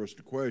natural for us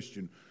to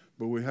question,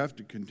 but we have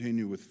to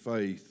continue with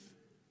faith.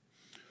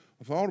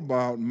 I thought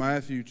about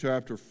Matthew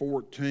chapter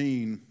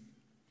 14.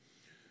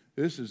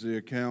 This is the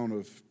account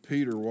of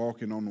Peter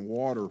walking on the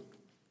water.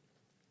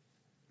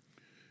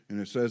 And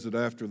it says that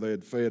after they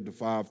had fed the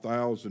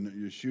 5,000, that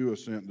Yeshua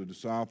sent the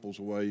disciples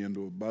away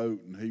into a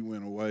boat, and he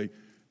went away,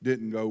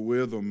 didn't go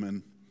with them.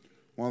 And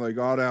while they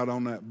got out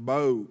on that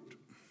boat,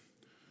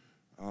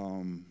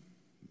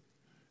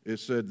 it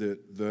said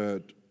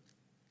that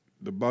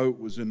the boat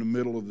was in the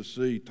middle of the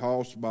sea,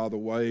 tossed by the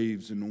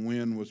waves, and the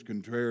wind was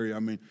contrary. I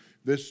mean,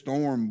 this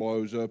storm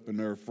blows up, and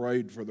they're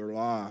afraid for their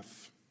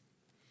life.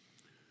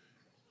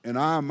 And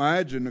I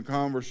imagine the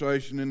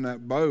conversation in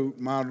that boat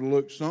might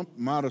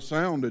have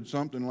sounded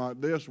something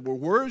like this. Well,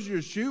 where's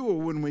Yeshua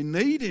when we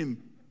need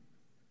him?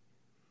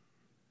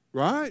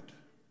 Right?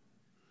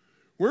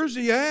 Where's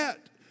he at?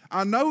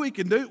 I know he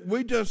can do it.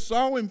 We just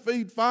saw him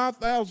feed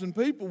 5,000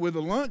 people with a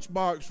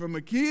lunchbox from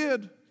a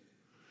kid.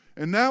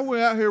 And now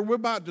we're out here, we're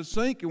about to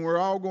sink and we're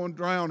all going to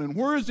drown. And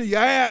where is he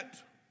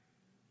at?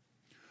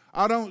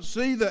 I don't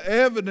see the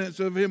evidence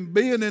of him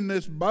being in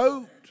this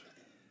boat.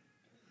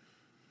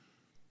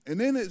 And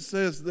then it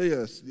says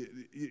this,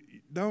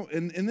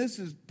 and this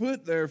is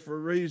put there for a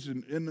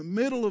reason. In the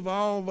middle of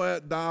all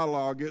that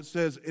dialogue, it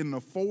says, in the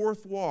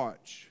 4th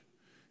watch,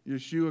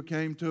 Yeshua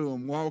came to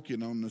them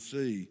walking on the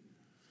sea.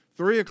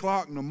 3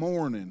 o'clock in the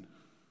morning.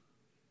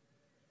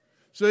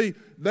 See,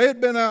 they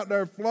had been out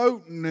there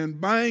floating and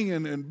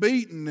banging and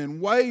beating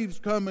and waves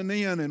coming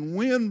in and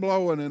wind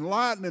blowing and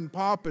lightning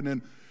popping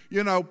and,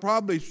 you know,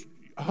 probably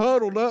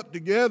huddled up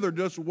together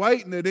just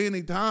waiting at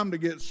any time to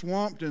get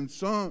swamped and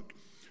sunk.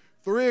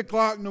 3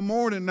 o'clock in the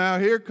morning, now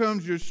here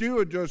comes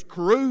Yeshua just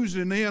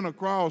cruising in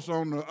across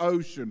on the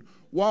ocean,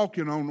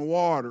 walking on the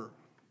water.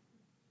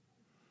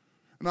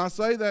 And I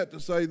say that to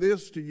say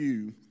this to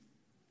you,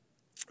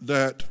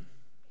 that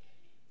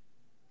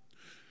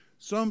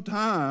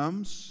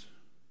sometimes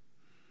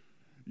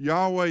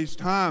Yahweh's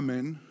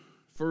timing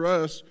for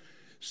us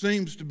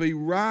seems to be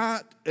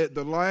right at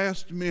the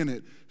last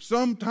minute.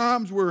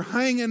 Sometimes we're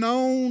hanging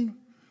on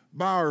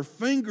by our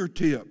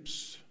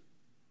fingertips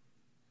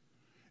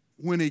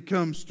when he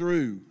comes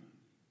through.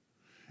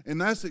 And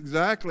that's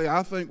exactly,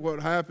 I think,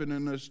 what happened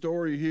in the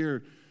story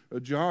here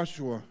of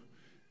Joshua.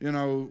 You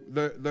know,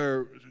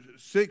 they're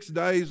 6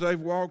 days they've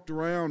walked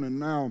around, and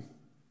now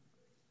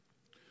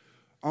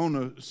on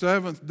the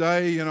 7th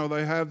day, you know,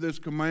 they have this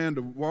command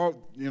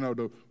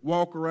to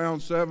walk around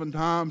 7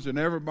 times, and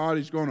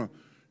everybody's going to,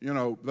 you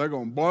know, they're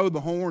going to blow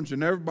the horns,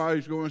 and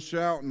everybody's going to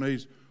shout, and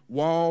these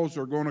walls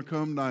are going to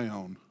come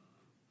down.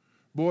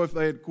 Boy, if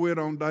they had quit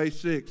on day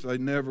 6, they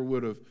never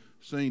would have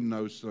seen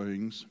those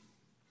things.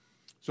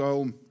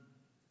 So,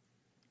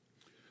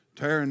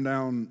 tearing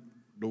down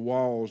the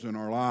walls in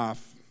our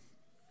life,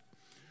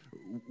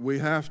 we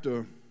have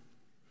to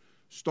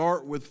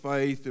start with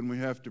faith and we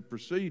have to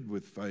proceed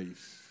with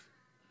faith,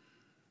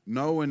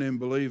 knowing and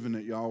believing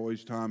that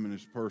Yahweh's timing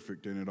is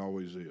perfect, and it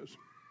always is.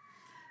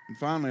 And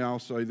finally, I'll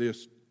say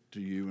this to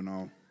you, and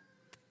I'll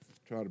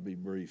try to be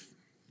brief.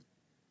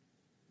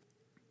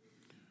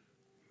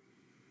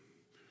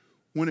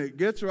 When it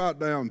gets right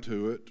down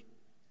to it,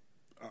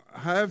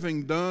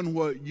 having done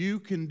what you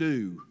can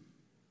do,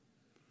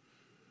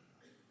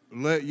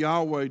 let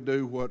Yahweh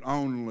do what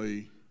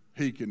only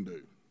he can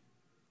do.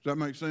 Does that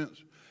make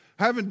sense?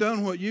 Having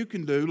done what you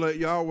can do, let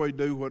Yahweh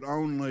do what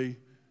only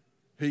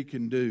he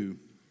can do.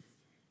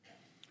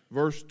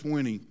 Verse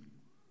 20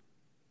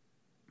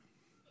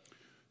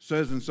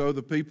 says, and so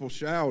the people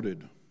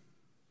shouted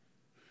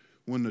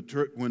when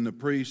the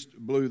priest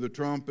blew the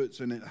trumpets,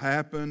 and it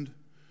happened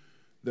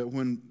that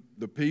when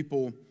the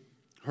people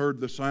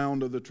heard the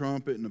sound of the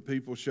trumpet and the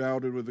people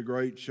shouted with a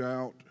great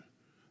shout,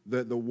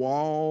 that the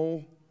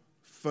wall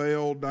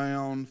fell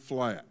down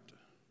flat.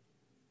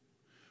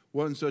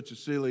 Wasn't such a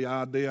silly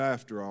idea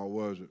after all,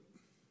 was it?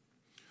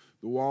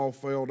 The wall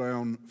fell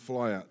down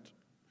flat.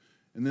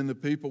 And then the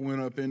people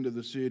went up into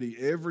the city,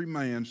 every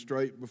man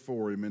straight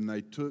before him, and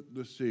they took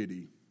the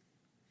city.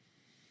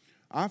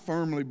 I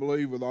firmly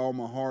believe with all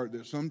my heart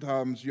that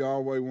sometimes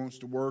Yahweh wants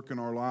to work in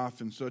our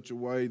life in such a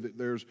way that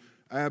there's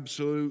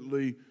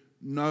absolutely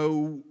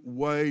no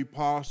way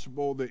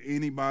possible that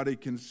anybody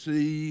can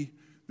see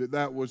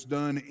that was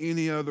done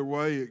any other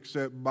way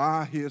except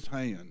by His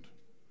hand.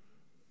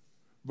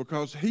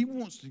 Because He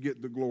wants to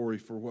get the glory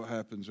for what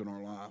happens in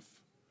our life.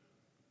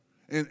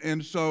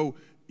 And so,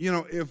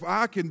 if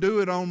I can do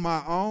it on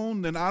my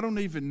own, then I don't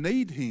even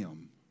need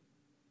Him.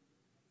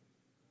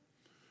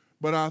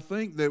 But I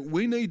think that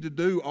we need to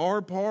do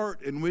our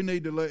part and we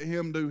need to let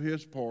Him do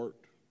His part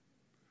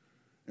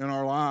in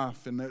our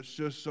life. And that's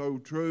just so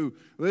true.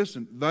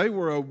 Listen, they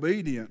were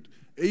obedient.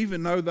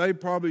 Even though they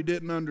probably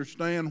didn't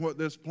understand what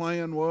this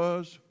plan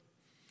was,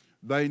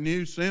 they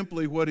knew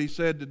simply what He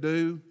said to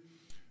do.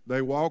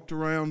 They walked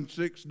around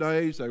 6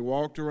 days. They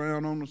walked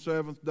around on the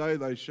seventh day.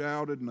 They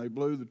shouted and they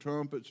blew the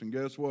trumpets. And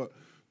guess what?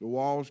 The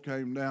walls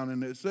came down.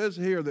 And it says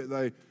here that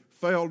they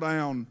fell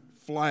down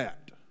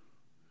flat.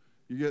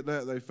 You get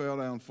that? They fell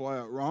down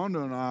flat.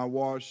 Rhonda and I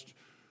watched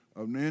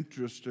an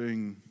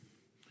interesting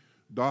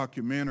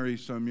documentary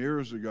some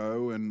years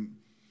ago,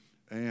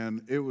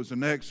 and it was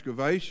an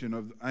excavation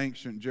of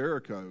ancient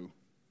Jericho,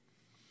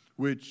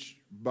 which,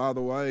 by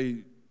the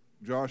way,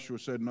 Joshua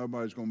said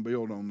nobody's going to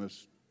build on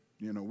this.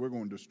 We're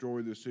going to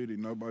destroy this city.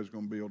 Nobody's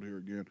going to build here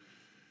again.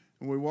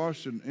 And we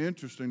watched an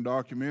interesting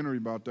documentary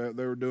about that.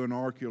 They were doing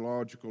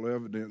archaeological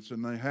evidence,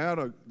 and they had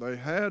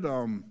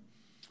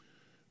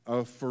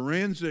a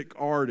forensic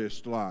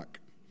artist, like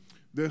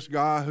this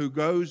guy who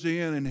goes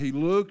in and he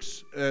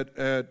looks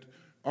at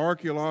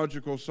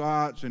archaeological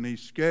sites and he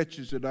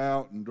sketches it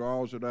out and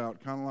draws it out,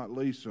 kind of like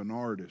Lisa, an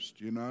artist,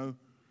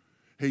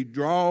 He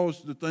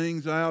draws the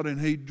things out,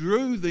 and he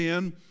drew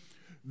then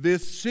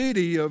this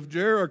city of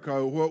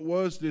Jericho. What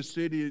was this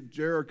city of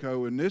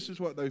Jericho? And this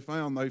is what they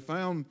found. They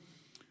found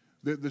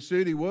that the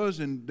city was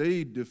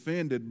indeed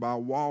defended by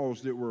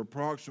walls that were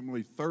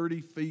approximately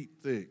 30 feet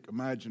thick.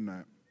 Imagine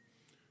that.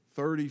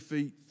 30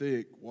 feet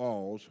thick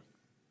walls.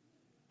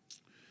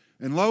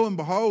 And lo and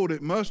behold,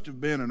 it must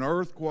have been an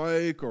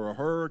earthquake or a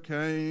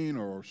hurricane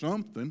or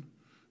something.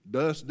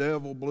 Dust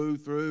devil blew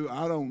through.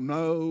 I don't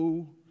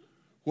know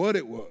what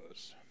it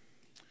was.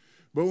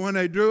 But when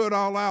they drew it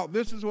all out,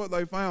 this is what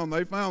they found.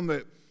 They found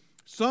that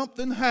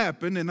something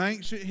happened in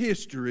ancient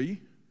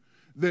history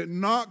that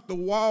knocked the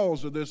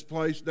walls of this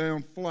place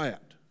down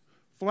flat.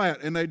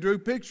 And they drew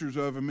pictures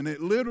of them, and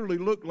it literally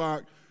looked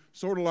like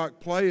sort of like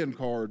playing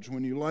cards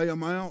when you lay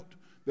them out.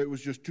 That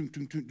was just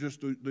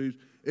these,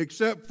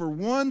 except for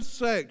one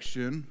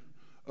section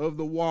of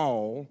the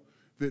wall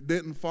that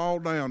didn't fall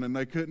down, and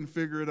they couldn't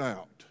figure it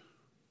out.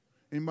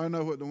 Anybody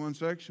know what the one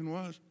section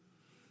was?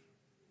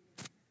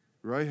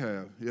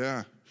 Rahab,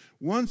 yeah.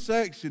 One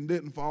section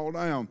didn't fall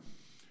down,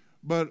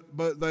 but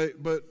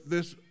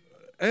this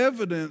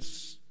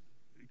evidence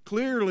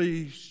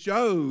clearly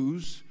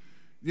shows,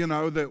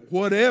 that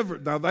whatever,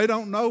 now they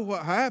don't know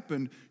what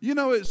happened.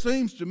 It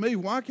seems to me,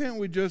 why can't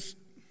we just,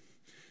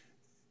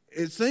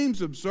 it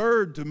seems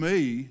absurd to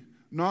me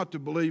not to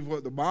believe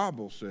what the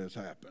Bible says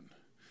happened,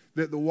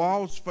 that the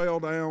walls fell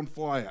down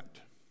flat.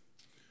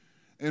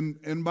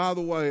 And by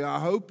the way, I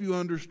hope you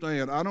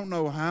understand, I don't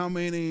know how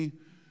many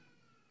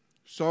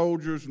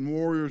soldiers and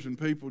warriors and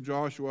people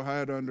Joshua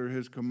had under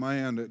his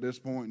command at this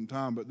point in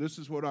time, but this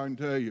is what I can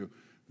tell you.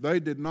 They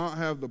did not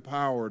have the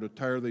power to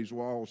tear these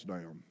walls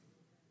down.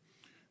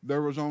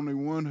 There was only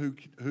one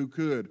who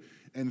could.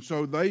 And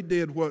so they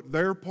did what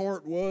their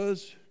part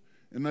was,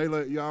 and they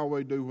let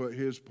Yahweh do what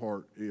His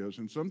part is.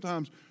 And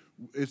sometimes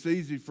it's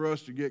easy for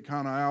us to get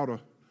kind of out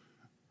of,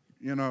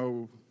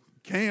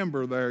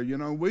 camber there.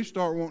 We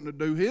start wanting to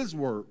do His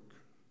work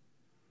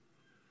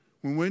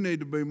when we need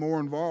to be more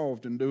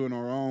involved in doing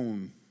our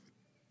own.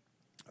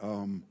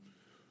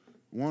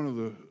 One of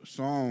the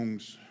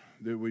songs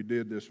that we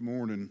did this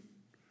morning,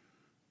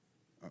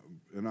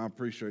 and I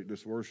appreciate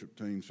this worship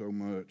team so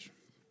much.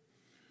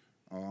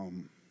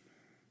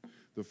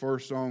 The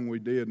first song we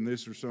did, and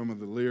these are some of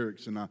the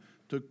lyrics, and I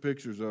took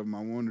pictures of them.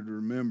 I wanted to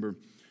remember.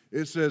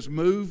 It says,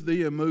 "Move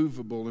the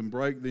immovable and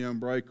break the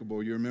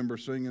unbreakable." You remember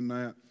singing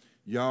that?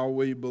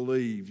 Yahweh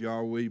believe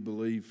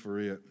for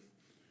it.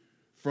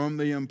 From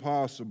the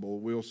impossible,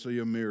 we'll see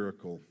a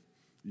miracle.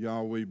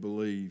 Yahweh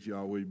believe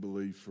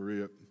for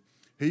it.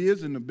 He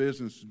is in the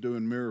business of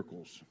doing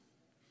miracles,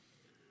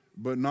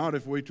 but not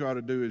if we try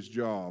to do His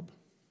job.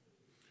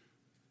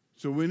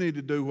 So we need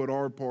to do what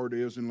our part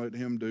is and let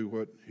Him do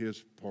what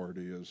His part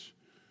is.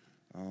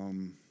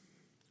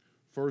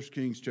 1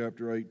 Kings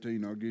chapter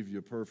 18, I'll give you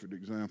a perfect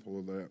example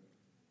of that.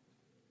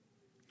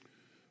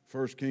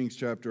 1 Kings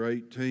chapter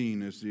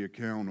 18 is the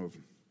account of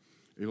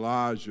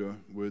Elijah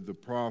with the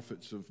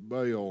prophets of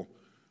Baal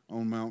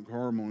on Mount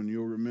Carmel, and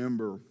you'll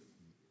remember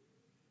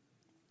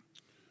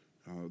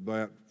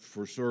that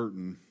for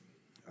certain.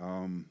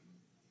 1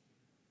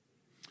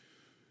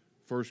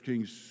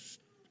 Kings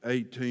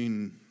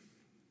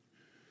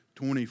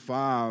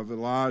 18:25,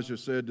 Elijah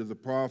said to the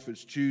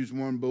prophets, "Choose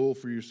one bull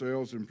for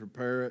yourselves and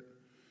prepare it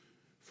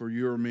for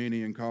your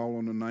many, and call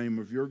on the name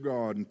of your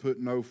God, and put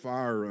no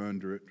fire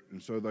under it."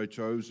 And so they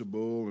chose a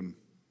bull, and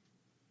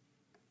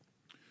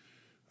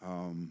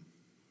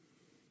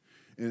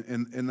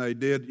they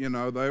did,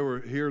 they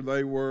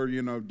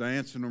were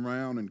dancing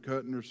around and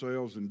cutting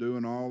themselves and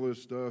doing all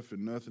this stuff,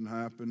 and nothing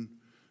happened.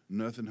 And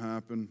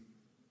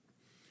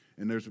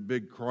there's a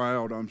big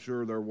crowd, I'm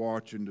sure they're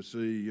watching to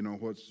see,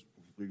 what's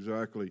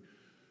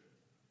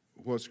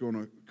going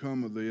to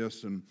come of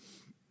this. And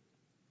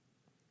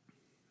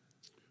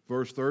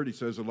verse 30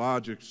 says,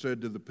 Elijah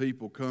said to the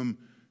people, "Come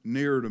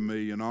near to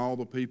me." And all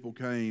the people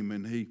came,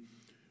 and he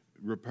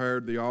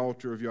repaired the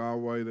altar of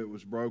Yahweh that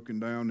was broken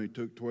down. He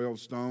took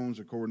 12 stones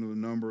according to the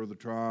number of the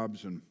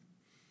tribes, and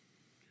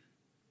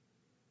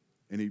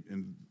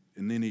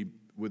then he,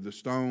 with the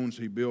stones,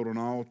 he built an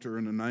altar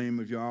in the name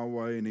of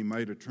Yahweh, and he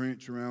made a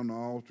trench around the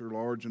altar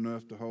large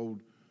enough to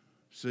hold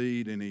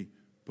seed, and he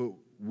put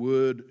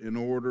wood in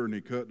order, and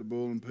he cut the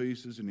bull in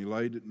pieces, and he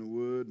laid it in the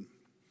wood.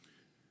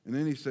 And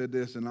then he said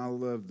this, and I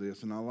love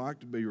this, and I like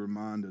to be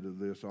reminded of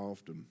this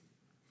often.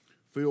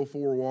 "Fill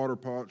 4 water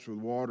pots with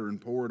water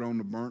and pour it on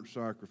the burnt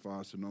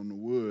sacrifice and on the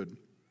wood."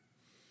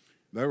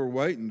 They were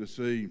waiting to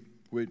see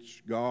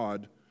which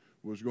god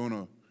was going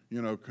to,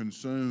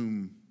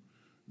 consume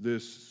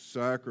this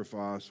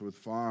sacrifice with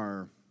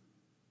fire.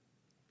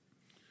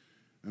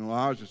 And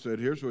Elijah said,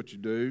 "Here's what you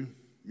do.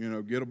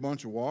 Get a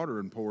bunch of water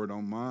and pour it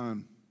on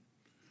mine."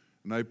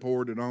 And they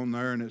poured it on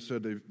there, and it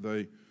said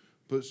they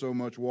put so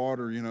much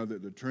water,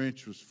 that the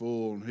trench was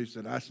full. And he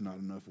said, "That's not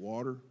enough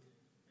water.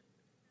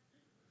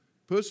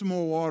 Put some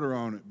more water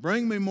on it.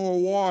 Bring me more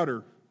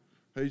water."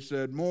 He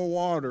said, "More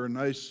water." And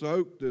they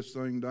soaked this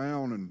thing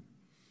down.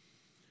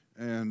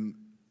 And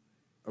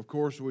of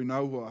course, we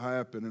know what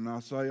happened. And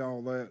I say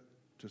all that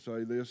to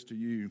say this to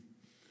you.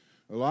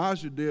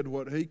 Elijah did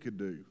what he could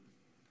do.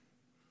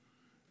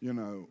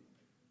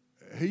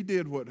 He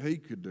did what he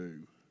could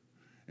do.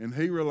 And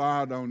he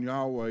relied on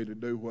Yahweh to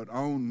do what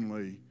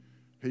only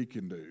he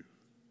can do.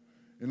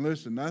 And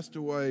listen, that's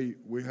the way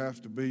we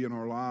have to be in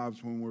our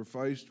lives when we're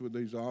faced with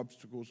these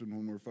obstacles, and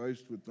when we're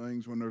faced with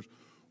things, when there's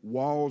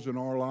walls in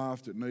our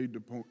life that need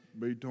to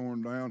be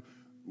torn down.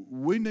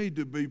 We need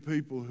to be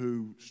people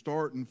who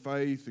start in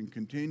faith and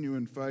continue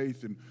in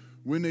faith, and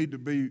we need to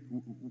be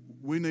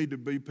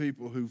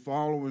people who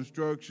follow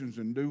instructions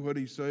and do what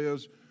he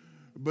says.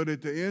 But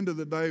at the end of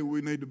the day,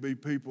 we need to be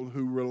people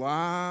who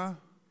rely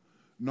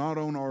not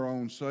on our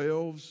own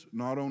selves,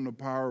 not on the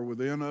power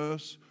within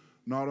us,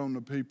 not on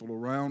the people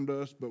around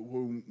us, but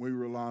when we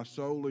rely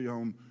solely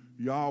on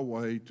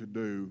Yahweh to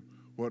do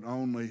what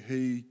only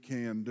he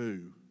can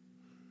do.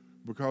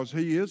 Because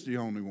he is the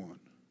only one.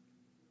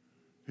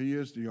 He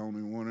is the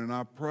only one. And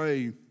I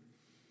pray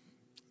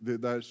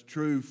that that's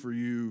true for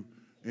you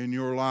in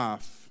your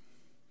life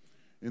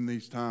in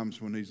these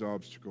times when these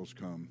obstacles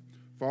come.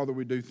 Father,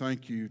 we do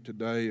thank you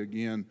today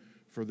again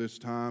for this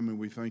time, and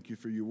we thank you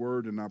for your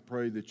word, and I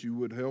pray that you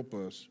would help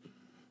us,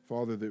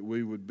 Father, that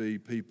we would be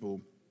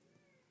people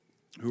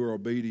who are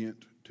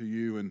obedient to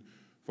you, and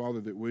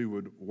Father, that we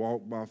would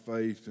walk by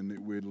faith, and that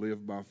we'd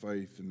live by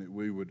faith, and that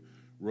we would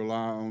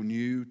rely on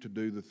you to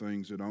do the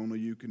things that only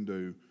you can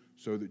do,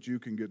 so that you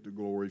can get the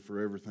glory for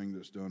everything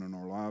that's done in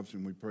our lives.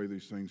 And we pray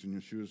these things in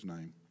Yeshua's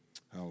name.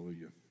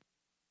 Hallelujah.